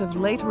foretaste of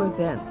later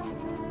events,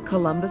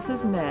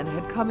 Columbus's men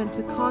had come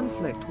into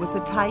conflict with the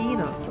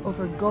Taínos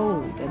over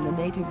gold and the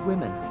native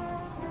women,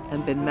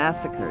 and been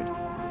massacred.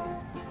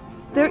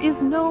 There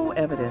is no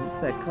evidence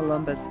that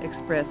Columbus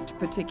expressed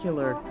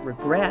particular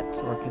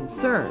regret or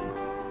concern,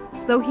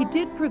 though he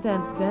did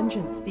prevent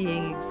vengeance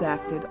being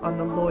exacted on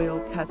the loyal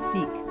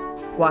cacique,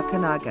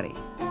 Guacanagari.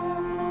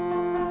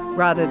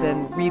 Rather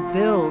than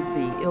rebuild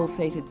the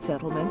ill-fated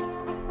settlement,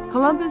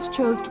 Columbus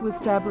chose to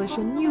establish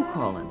a new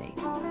colony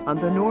on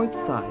the north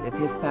side of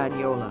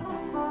Hispaniola.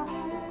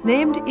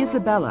 Named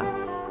Isabella,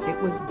 it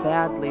was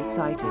badly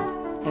sited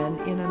and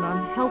in an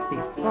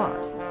unhealthy spot.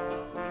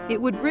 It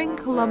would bring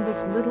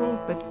Columbus little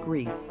but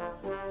grief.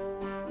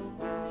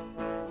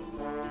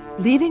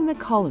 Leaving the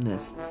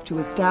colonists to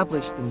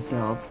establish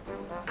themselves,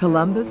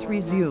 Columbus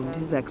resumed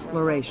his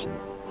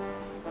explorations.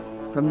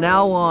 From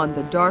now on,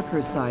 the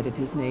darker side of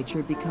his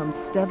nature becomes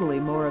steadily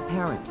more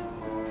apparent.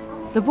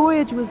 The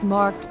voyage was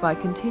marked by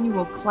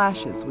continual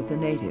clashes with the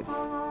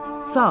natives.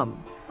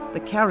 Some, the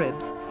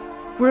Caribs,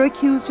 were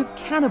accused of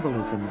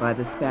cannibalism by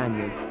the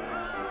Spaniards,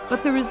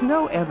 but there is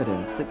no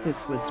evidence that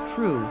this was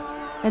true,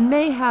 and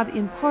may have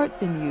in part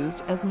been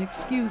used as an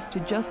excuse to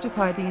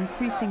justify the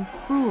increasing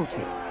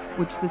cruelty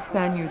which the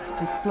Spaniards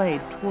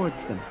displayed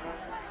towards them.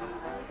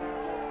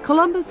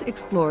 Columbus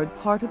explored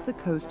part of the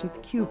coast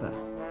of Cuba.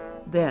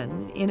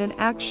 Then, in an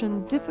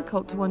action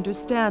difficult to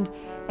understand,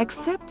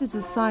 except as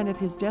a sign of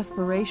his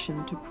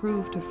desperation to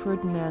prove to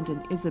Ferdinand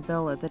and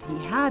Isabella that he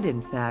had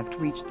in fact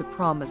reached the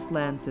promised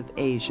lands of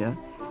Asia,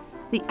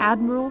 the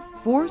Admiral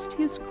forced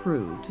his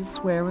crew to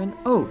swear an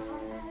oath,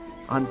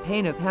 on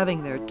pain of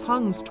having their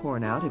tongues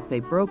torn out if they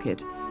broke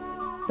it,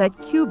 that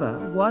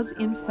Cuba was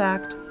in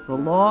fact the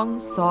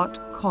long-sought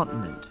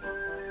continent.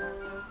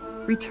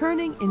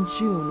 Returning in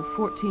June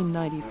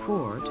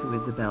 1494 to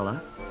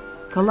Isabella,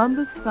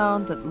 Columbus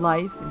found that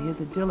life in his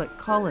idyllic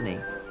colony,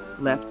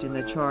 left in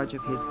the charge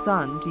of his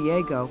son,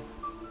 Diego,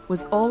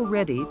 was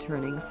already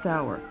turning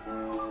sour.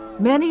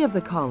 Many of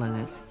the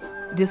colonists,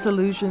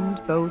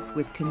 disillusioned both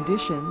with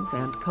conditions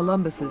and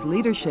Columbus's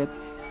leadership,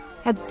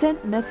 had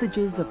sent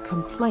messages of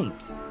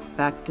complaint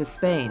back to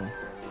Spain.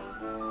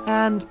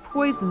 And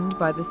poisoned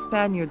by the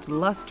Spaniards'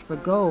 lust for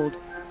gold,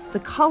 the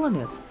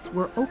colonists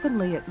were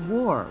openly at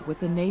war with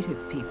the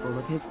native people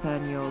of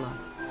Hispaniola.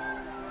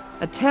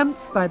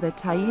 Attempts by the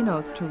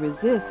Taínos to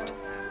resist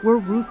were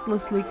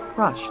ruthlessly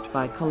crushed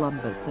by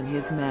Columbus and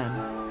his men,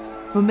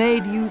 who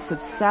made use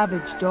of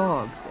savage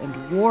dogs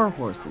and war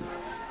horses,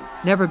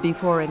 never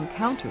before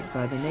encountered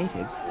by the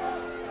natives.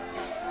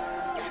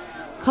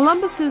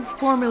 Columbus's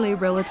formerly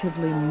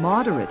relatively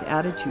moderate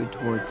attitude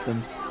towards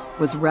them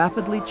was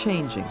rapidly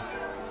changing.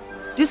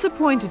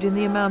 Disappointed in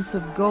the amounts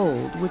of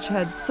gold which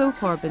had so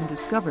far been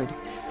discovered,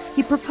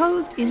 he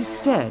proposed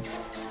instead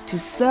to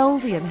sell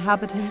the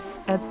inhabitants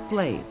as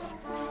slaves.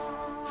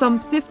 Some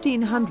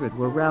 1,500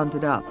 were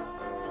rounded up,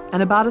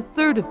 and about a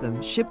third of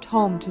them shipped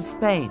home to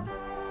Spain.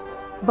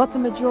 But the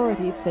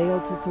majority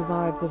failed to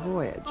survive the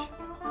voyage,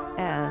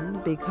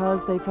 and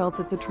because they felt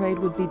that the trade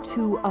would be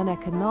too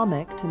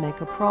uneconomic to make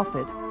a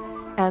profit,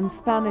 and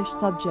Spanish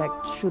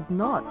subjects should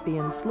not be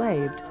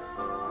enslaved,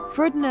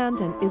 Ferdinand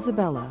and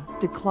Isabella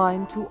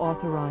declined to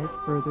authorize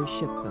further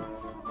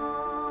shipments.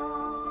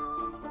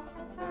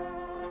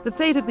 The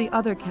fate of the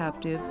other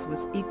captives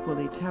was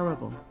equally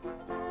terrible.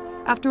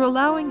 After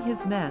allowing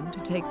his men to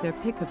take their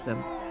pick of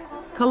them,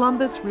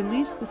 Columbus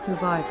released the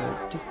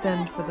survivors to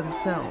fend for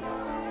themselves.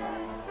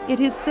 It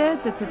is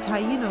said that the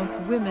Taínos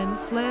women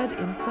fled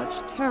in such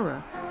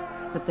terror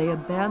that they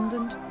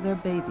abandoned their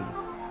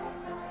babies.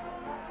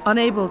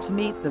 Unable to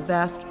meet the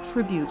vast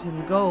tribute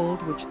in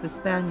gold which the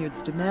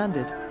Spaniards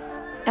demanded,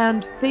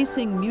 and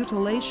facing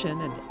mutilation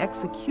and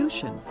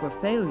execution for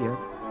failure,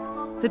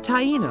 the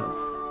Taínos,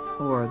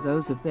 or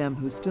those of them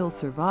who still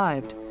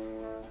survived,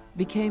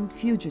 became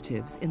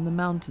fugitives in the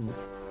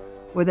mountains,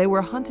 where they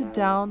were hunted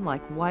down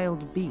like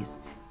wild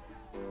beasts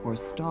or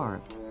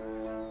starved.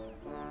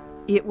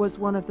 It was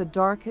one of the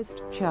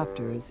darkest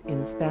chapters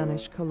in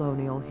Spanish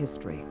colonial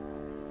history,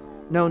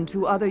 known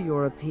to other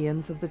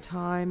Europeans of the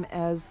time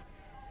as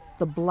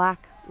the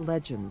Black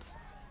Legend,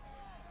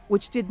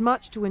 which did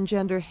much to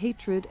engender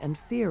hatred and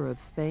fear of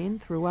Spain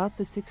throughout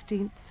the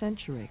 16th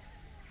century.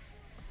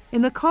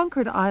 In the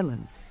conquered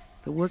islands,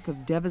 the work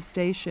of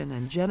devastation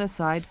and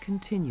genocide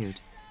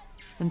continued.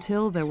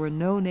 until there were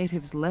no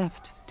natives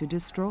left to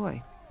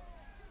destroy.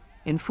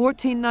 In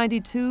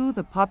 1492,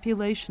 the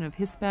population of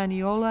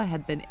Hispaniola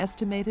had been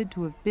estimated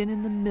to have been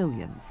in the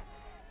millions.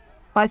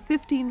 By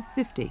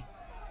 1550,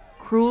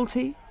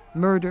 cruelty,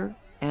 murder,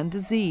 and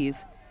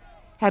disease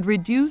had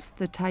reduced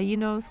the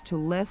Taínos to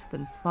less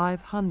than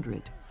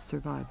 500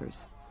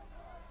 survivors.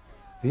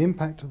 The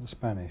impact of the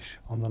Spanish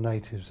on the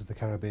natives of the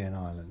Caribbean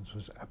islands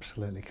was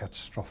absolutely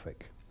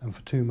catastrophic, and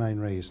for two main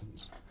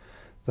reasons.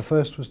 The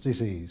first was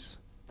disease.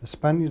 The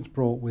Spaniards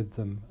brought with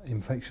them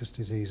infectious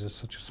diseases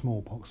such as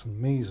smallpox and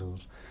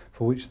measles,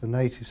 for which the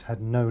natives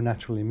had no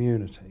natural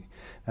immunity.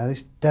 Now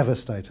this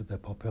devastated their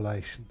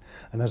population,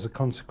 and as a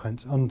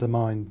consequence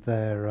undermined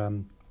their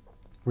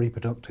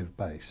reproductive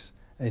base.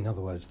 In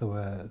other words, there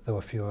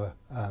were fewer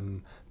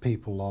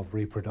people of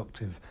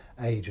reproductive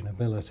age and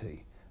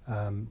ability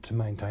to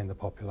maintain the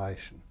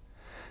population.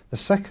 The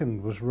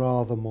second was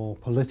rather more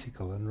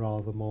political and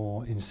rather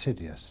more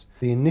insidious.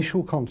 The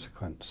initial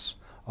consequence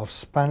of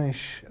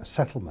Spanish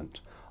settlement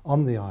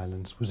on the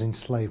islands was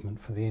enslavement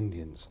for the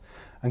Indians,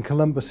 and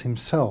Columbus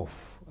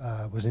himself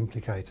was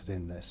implicated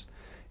in this.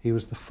 He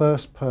was the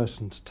first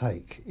person to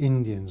take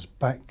Indians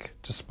back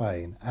to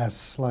Spain as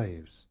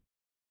slaves.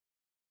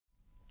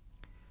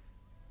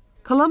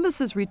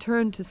 Columbus's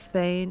return to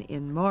Spain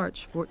in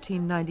March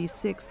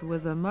 1496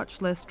 was a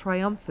much less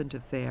triumphant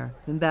affair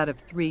than that of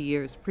 3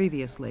 years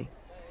previously.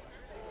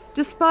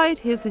 Despite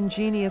his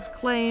ingenious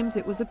claims,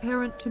 it was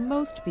apparent to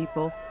most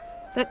people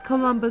that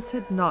Columbus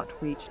had not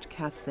reached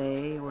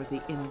Cathay or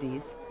the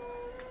Indies.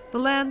 The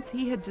lands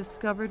he had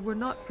discovered were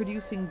not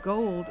producing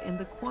gold in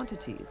the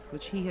quantities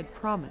which he had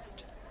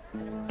promised,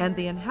 and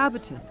the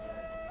inhabitants,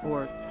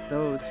 or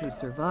those who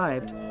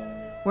survived,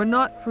 were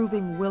not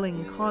proving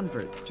willing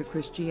converts to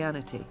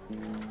Christianity.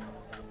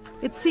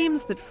 It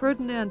seems that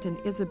Ferdinand and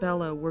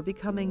Isabella were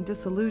becoming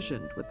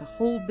disillusioned with the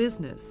whole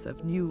business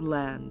of new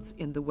lands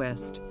in the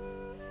West,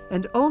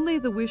 and only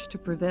the wish to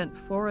prevent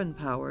foreign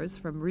powers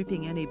from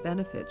reaping any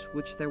benefits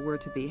which there were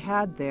to be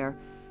had there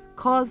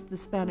caused the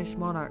Spanish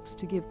monarchs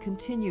to give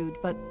continued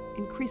but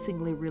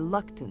increasingly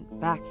reluctant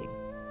backing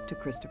to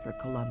Christopher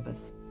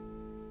Columbus.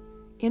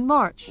 In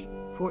March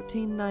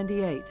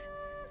 1498,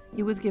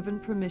 he was given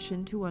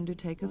permission to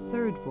undertake a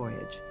third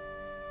voyage,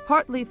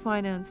 partly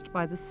financed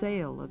by the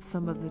sale of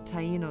some of the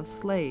Taíno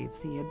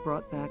slaves he had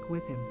brought back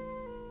with him.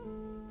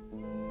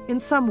 In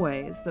some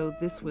ways, though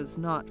this was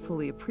not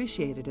fully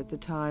appreciated at the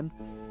time,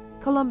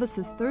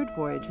 Columbus's third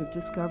voyage of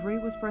discovery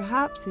was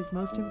perhaps his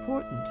most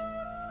important.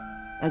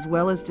 As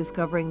well as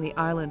discovering the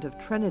island of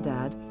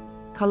Trinidad,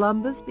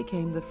 Columbus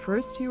became the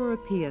first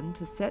European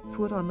to set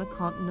foot on the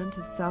continent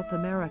of South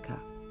America,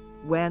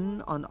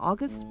 when, on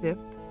August 5,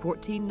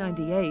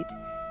 1498,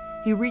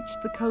 he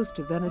reached the coast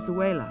of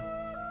Venezuela.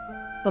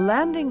 The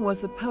landing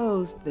was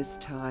opposed this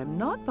time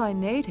not by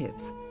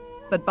natives,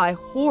 but by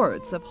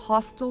hordes of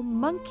hostile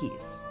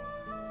monkeys.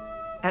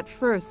 At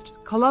first,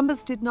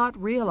 Columbus did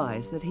not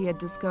realize that he had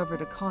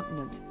discovered a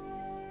continent,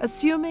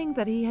 assuming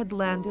that he had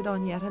landed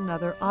on yet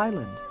another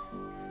island.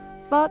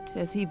 But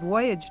as he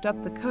voyaged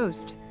up the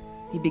coast,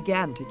 he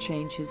began to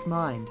change his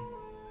mind.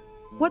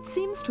 What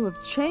seems to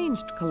have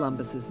changed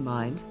Columbus's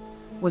mind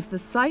was the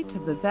sight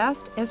of the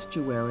vast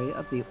estuary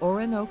of the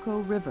Orinoco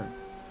River.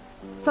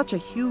 Such a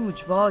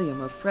huge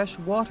volume of fresh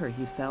water,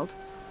 he felt,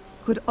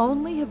 could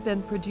only have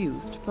been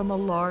produced from a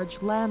large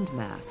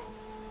landmass.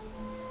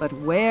 But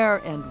where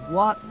and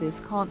what this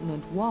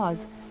continent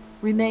was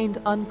remained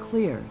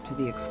unclear to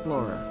the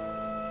explorer.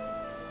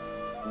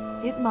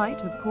 It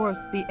might, of course,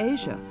 be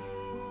Asia,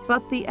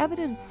 but the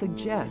evidence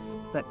suggests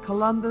that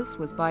Columbus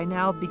was by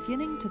now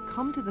beginning to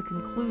come to the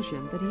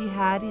conclusion that he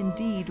had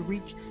indeed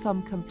reached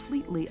some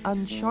completely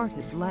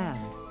uncharted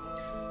land.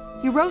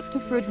 He wrote to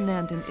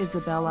Ferdinand and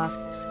Isabella,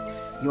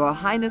 "Your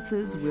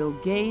Highnesses will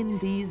gain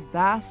these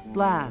vast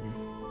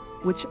lands,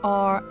 which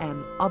are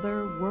an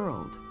other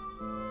world."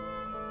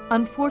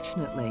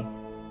 Unfortunately,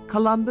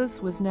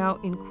 Columbus was now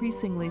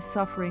increasingly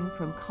suffering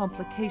from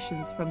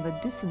complications from the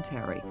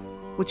dysentery,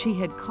 which he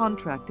had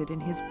contracted in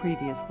his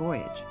previous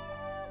voyage.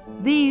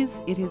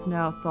 These, it is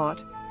now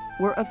thought,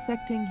 were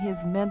affecting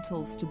his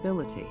mental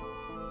stability.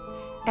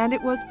 And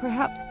it was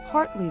perhaps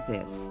partly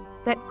this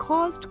that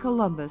caused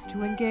Columbus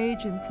to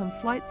engage in some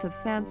flights of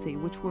fancy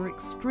which were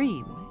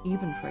extreme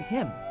even for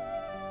him.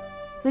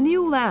 The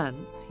new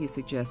lands, he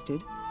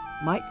suggested,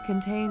 might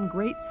contain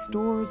great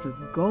stores of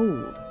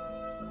gold,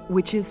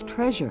 which is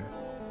treasure,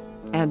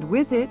 and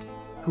with it,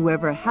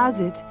 whoever has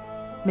it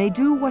may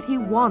do what he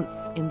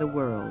wants in the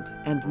world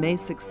and may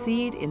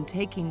succeed in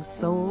taking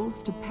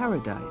souls to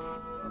paradise.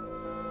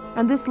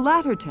 And this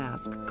latter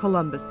task,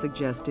 Columbus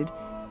suggested,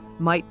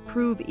 might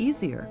prove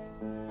easier,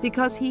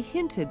 because he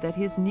hinted that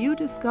his new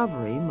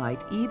discovery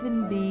might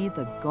even be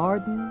the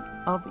Garden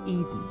of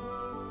Eden.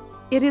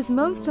 It is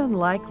most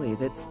unlikely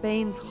that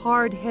Spain's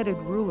hard-headed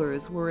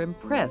rulers were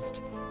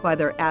impressed by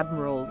their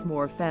admiral's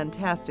more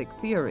fantastic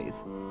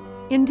theories.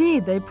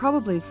 Indeed, they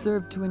probably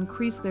served to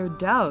increase their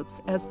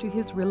doubts as to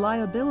his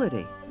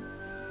reliability.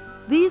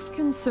 These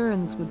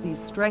concerns would be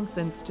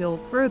strengthened still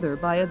further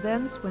by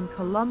events when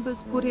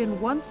Columbus put in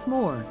once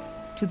more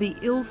to the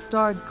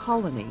ill-starred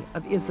colony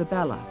of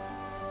Isabella.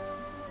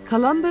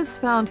 Columbus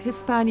found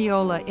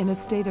Hispaniola in a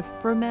state of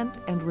ferment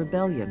and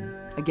rebellion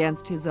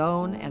against his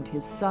own and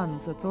his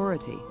son's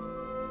authority.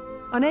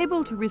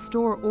 Unable to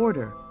restore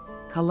order,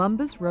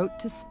 Columbus wrote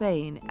to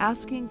Spain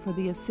asking for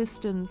the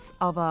assistance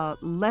of a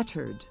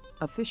lettered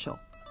official.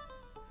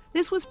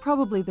 This was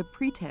probably the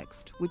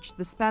pretext which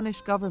the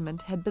Spanish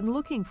government had been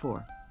looking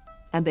for,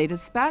 and they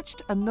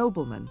dispatched a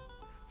nobleman,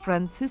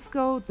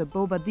 Francisco de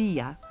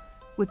Bobadilla,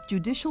 with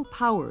judicial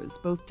powers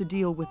both to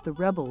deal with the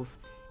rebels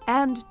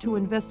and to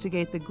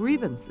investigate the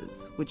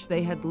grievances which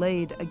they had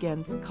laid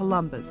against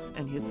Columbus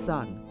and his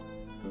son.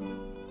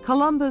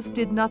 Columbus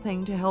did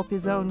nothing to help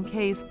his own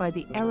case by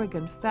the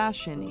arrogant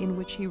fashion in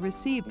which he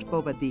received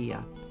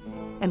Bobadilla,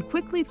 and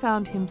quickly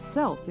found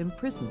himself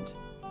imprisoned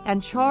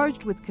and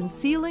charged with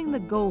concealing the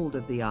gold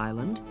of the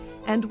island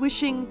and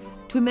wishing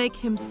to make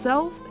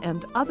himself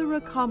and other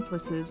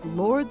accomplices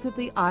lords of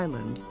the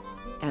island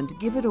and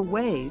give it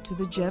away to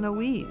the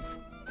Genoese.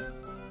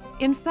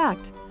 In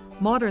fact,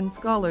 modern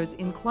scholars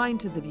incline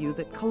to the view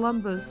that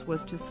Columbus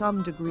was to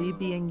some degree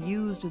being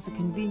used as a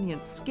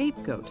convenient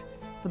scapegoat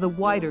for the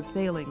wider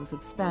failings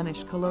of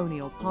Spanish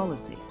colonial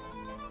policy.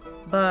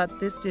 But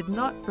this did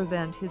not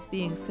prevent his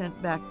being sent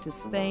back to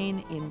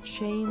Spain in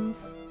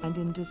chains and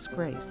in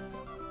disgrace.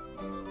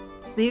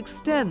 The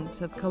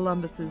extent of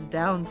Columbus's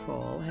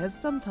downfall has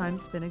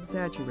sometimes been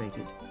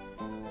exaggerated.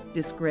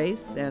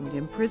 Disgrace and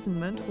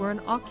imprisonment were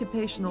an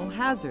occupational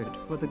hazard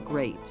for the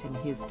great in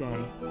his day.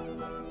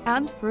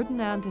 And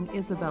Ferdinand and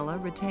Isabella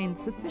retained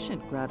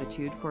sufficient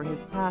gratitude for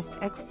his past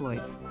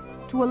exploits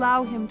to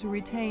allow him to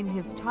retain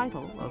his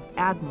title of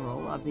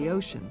Admiral of the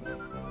Ocean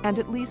and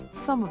at least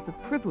some of the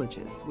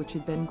privileges which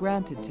had been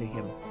granted to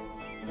him.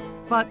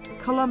 But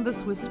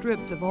Columbus was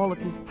stripped of all of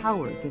his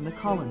powers in the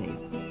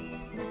colonies.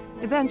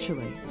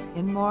 Eventually,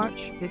 in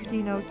March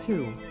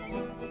 1502,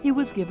 he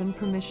was given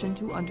permission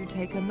to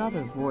undertake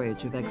another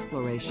voyage of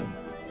exploration,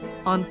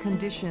 on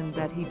condition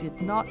that he did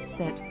not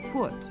set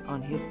foot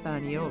on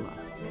Hispaniola.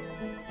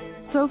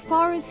 So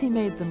far as he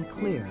made them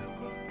clear,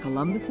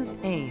 Columbus's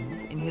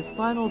aims in his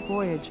final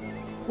voyage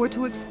were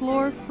to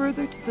explore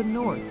further to the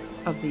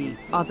north of the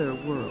other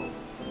world,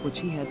 which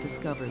he had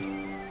discovered.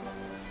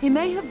 He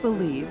may have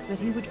believed that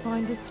he would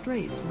find a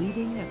strait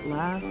leading at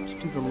last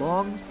to the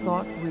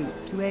long-sought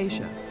route to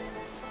Asia,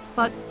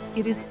 but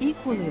it is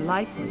equally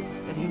likely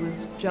that he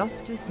was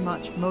just as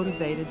much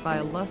motivated by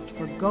a lust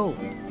for gold,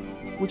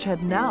 which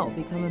had now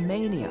become a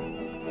mania,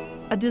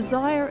 a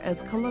desire,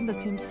 as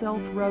Columbus himself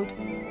wrote,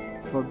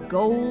 for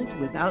gold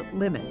without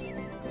limit.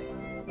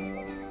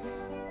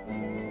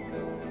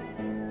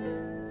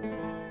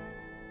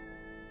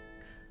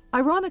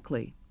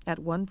 Ironically, at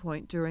one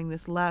point during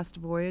this last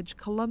voyage,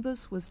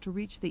 Columbus was to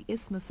reach the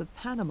Isthmus of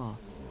Panama,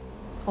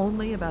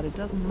 only about a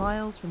dozen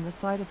miles from the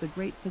site of the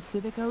great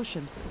Pacific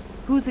Ocean,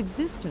 whose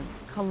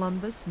existence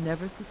Columbus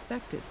never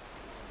suspected.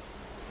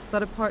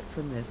 But apart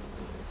from this,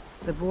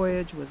 the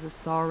voyage was a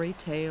sorry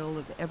tale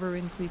of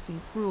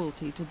ever-increasing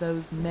cruelty to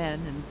those men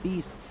and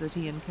beasts that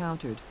he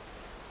encountered,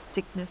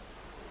 sickness,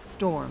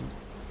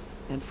 storms,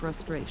 and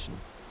frustration.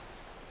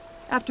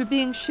 After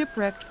being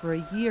shipwrecked for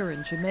a year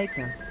in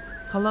Jamaica,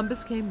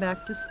 Columbus came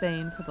back to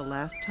Spain for the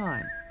last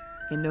time,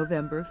 in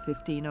November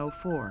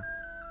 1504.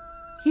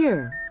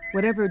 Here,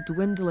 whatever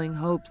dwindling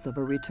hopes of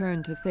a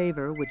return to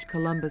favor which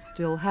Columbus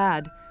still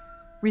had,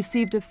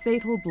 received a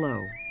fatal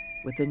blow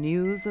with the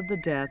news of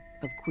the death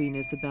of Queen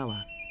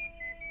Isabella.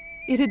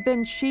 It had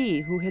been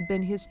she who had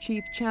been his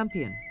chief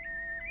champion.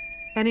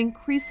 An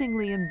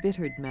increasingly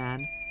embittered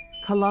man,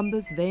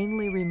 Columbus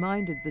vainly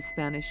reminded the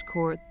Spanish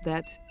court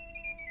that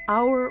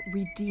 "Our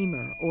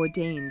Redeemer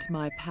ordained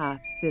my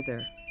path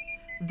thither.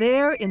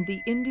 There in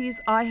the Indies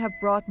I have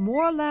brought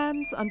more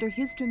lands under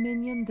his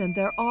dominion than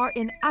there are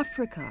in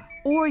Africa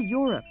or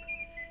Europe,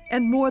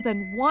 and more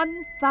than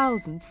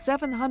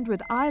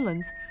 1,700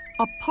 islands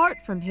apart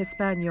from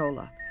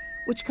Hispaniola,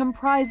 which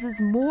comprises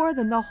more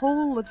than the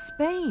whole of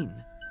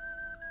Spain."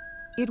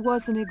 It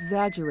was an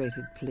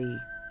exaggerated plea,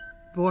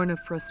 born of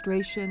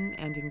frustration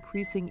and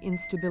increasing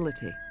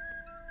instability,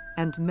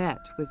 and met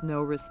with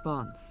no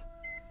response.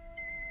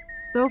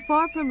 Though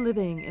far from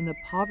living in the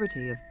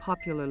poverty of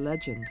popular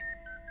legend,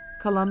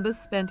 Columbus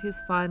spent his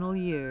final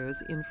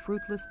years in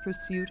fruitless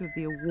pursuit of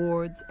the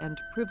awards and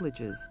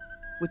privileges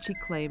which he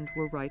claimed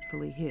were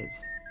rightfully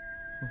his.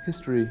 Well,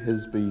 history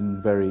has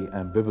been very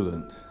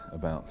ambivalent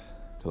about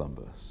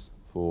Columbus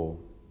for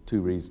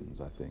two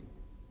reasons, I think.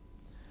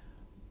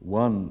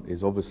 One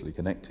is obviously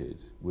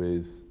connected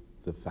with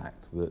the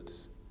fact that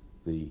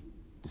the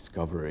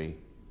discovery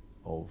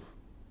of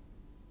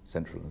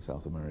Central and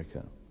South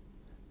America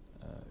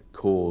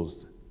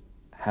caused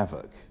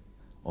havoc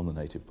on the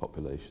native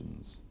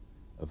populations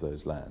of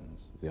those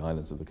lands, the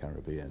islands of the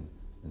Caribbean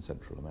and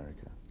Central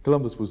America.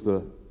 Columbus was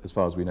as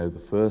far as we know, the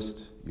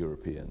first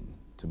European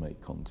to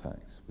make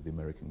contact with the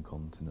American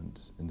continent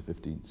in the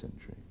 15th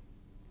century.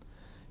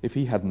 If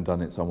he hadn't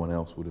done it, someone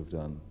else would have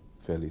done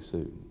fairly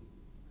soon.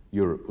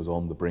 Europe was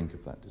on the brink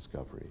of that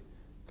discovery.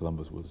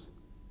 Columbus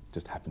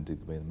just happened to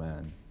be the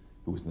man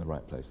who was in the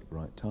right place at the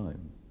right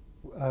time.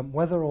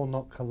 Whether or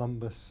not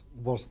Columbus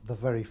was the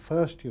very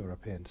first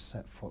European to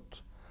set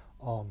foot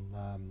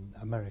on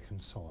American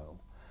soil,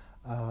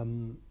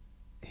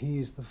 he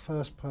is the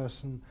first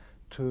person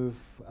to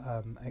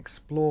have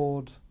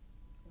explored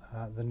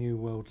the New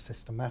World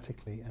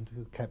systematically and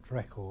who kept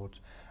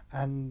records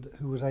and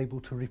who was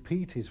able to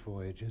repeat his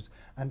voyages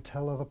and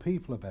tell other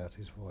people about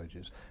his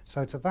voyages.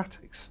 So to that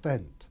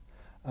extent,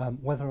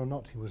 whether or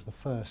not he was the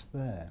first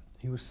there,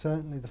 he was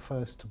certainly the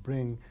first to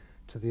bring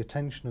to the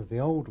attention of the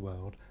Old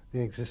World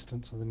the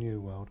existence of the New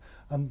World,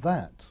 and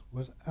that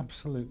was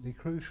absolutely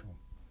crucial.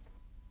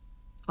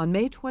 On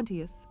May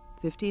 20th,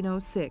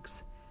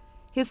 1506,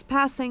 his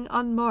passing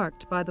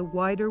unmarked by the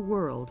wider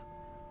world,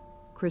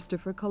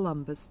 Christopher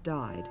Columbus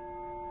died.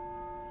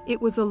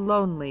 It was a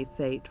lonely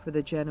fate for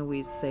the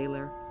Genoese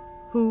sailor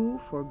who,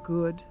 for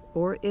good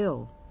or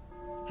ill,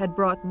 had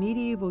brought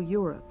medieval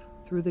Europe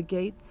through the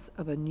gates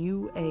of a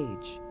new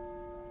age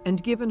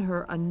and given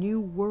her a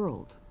new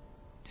world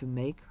to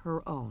make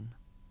her own.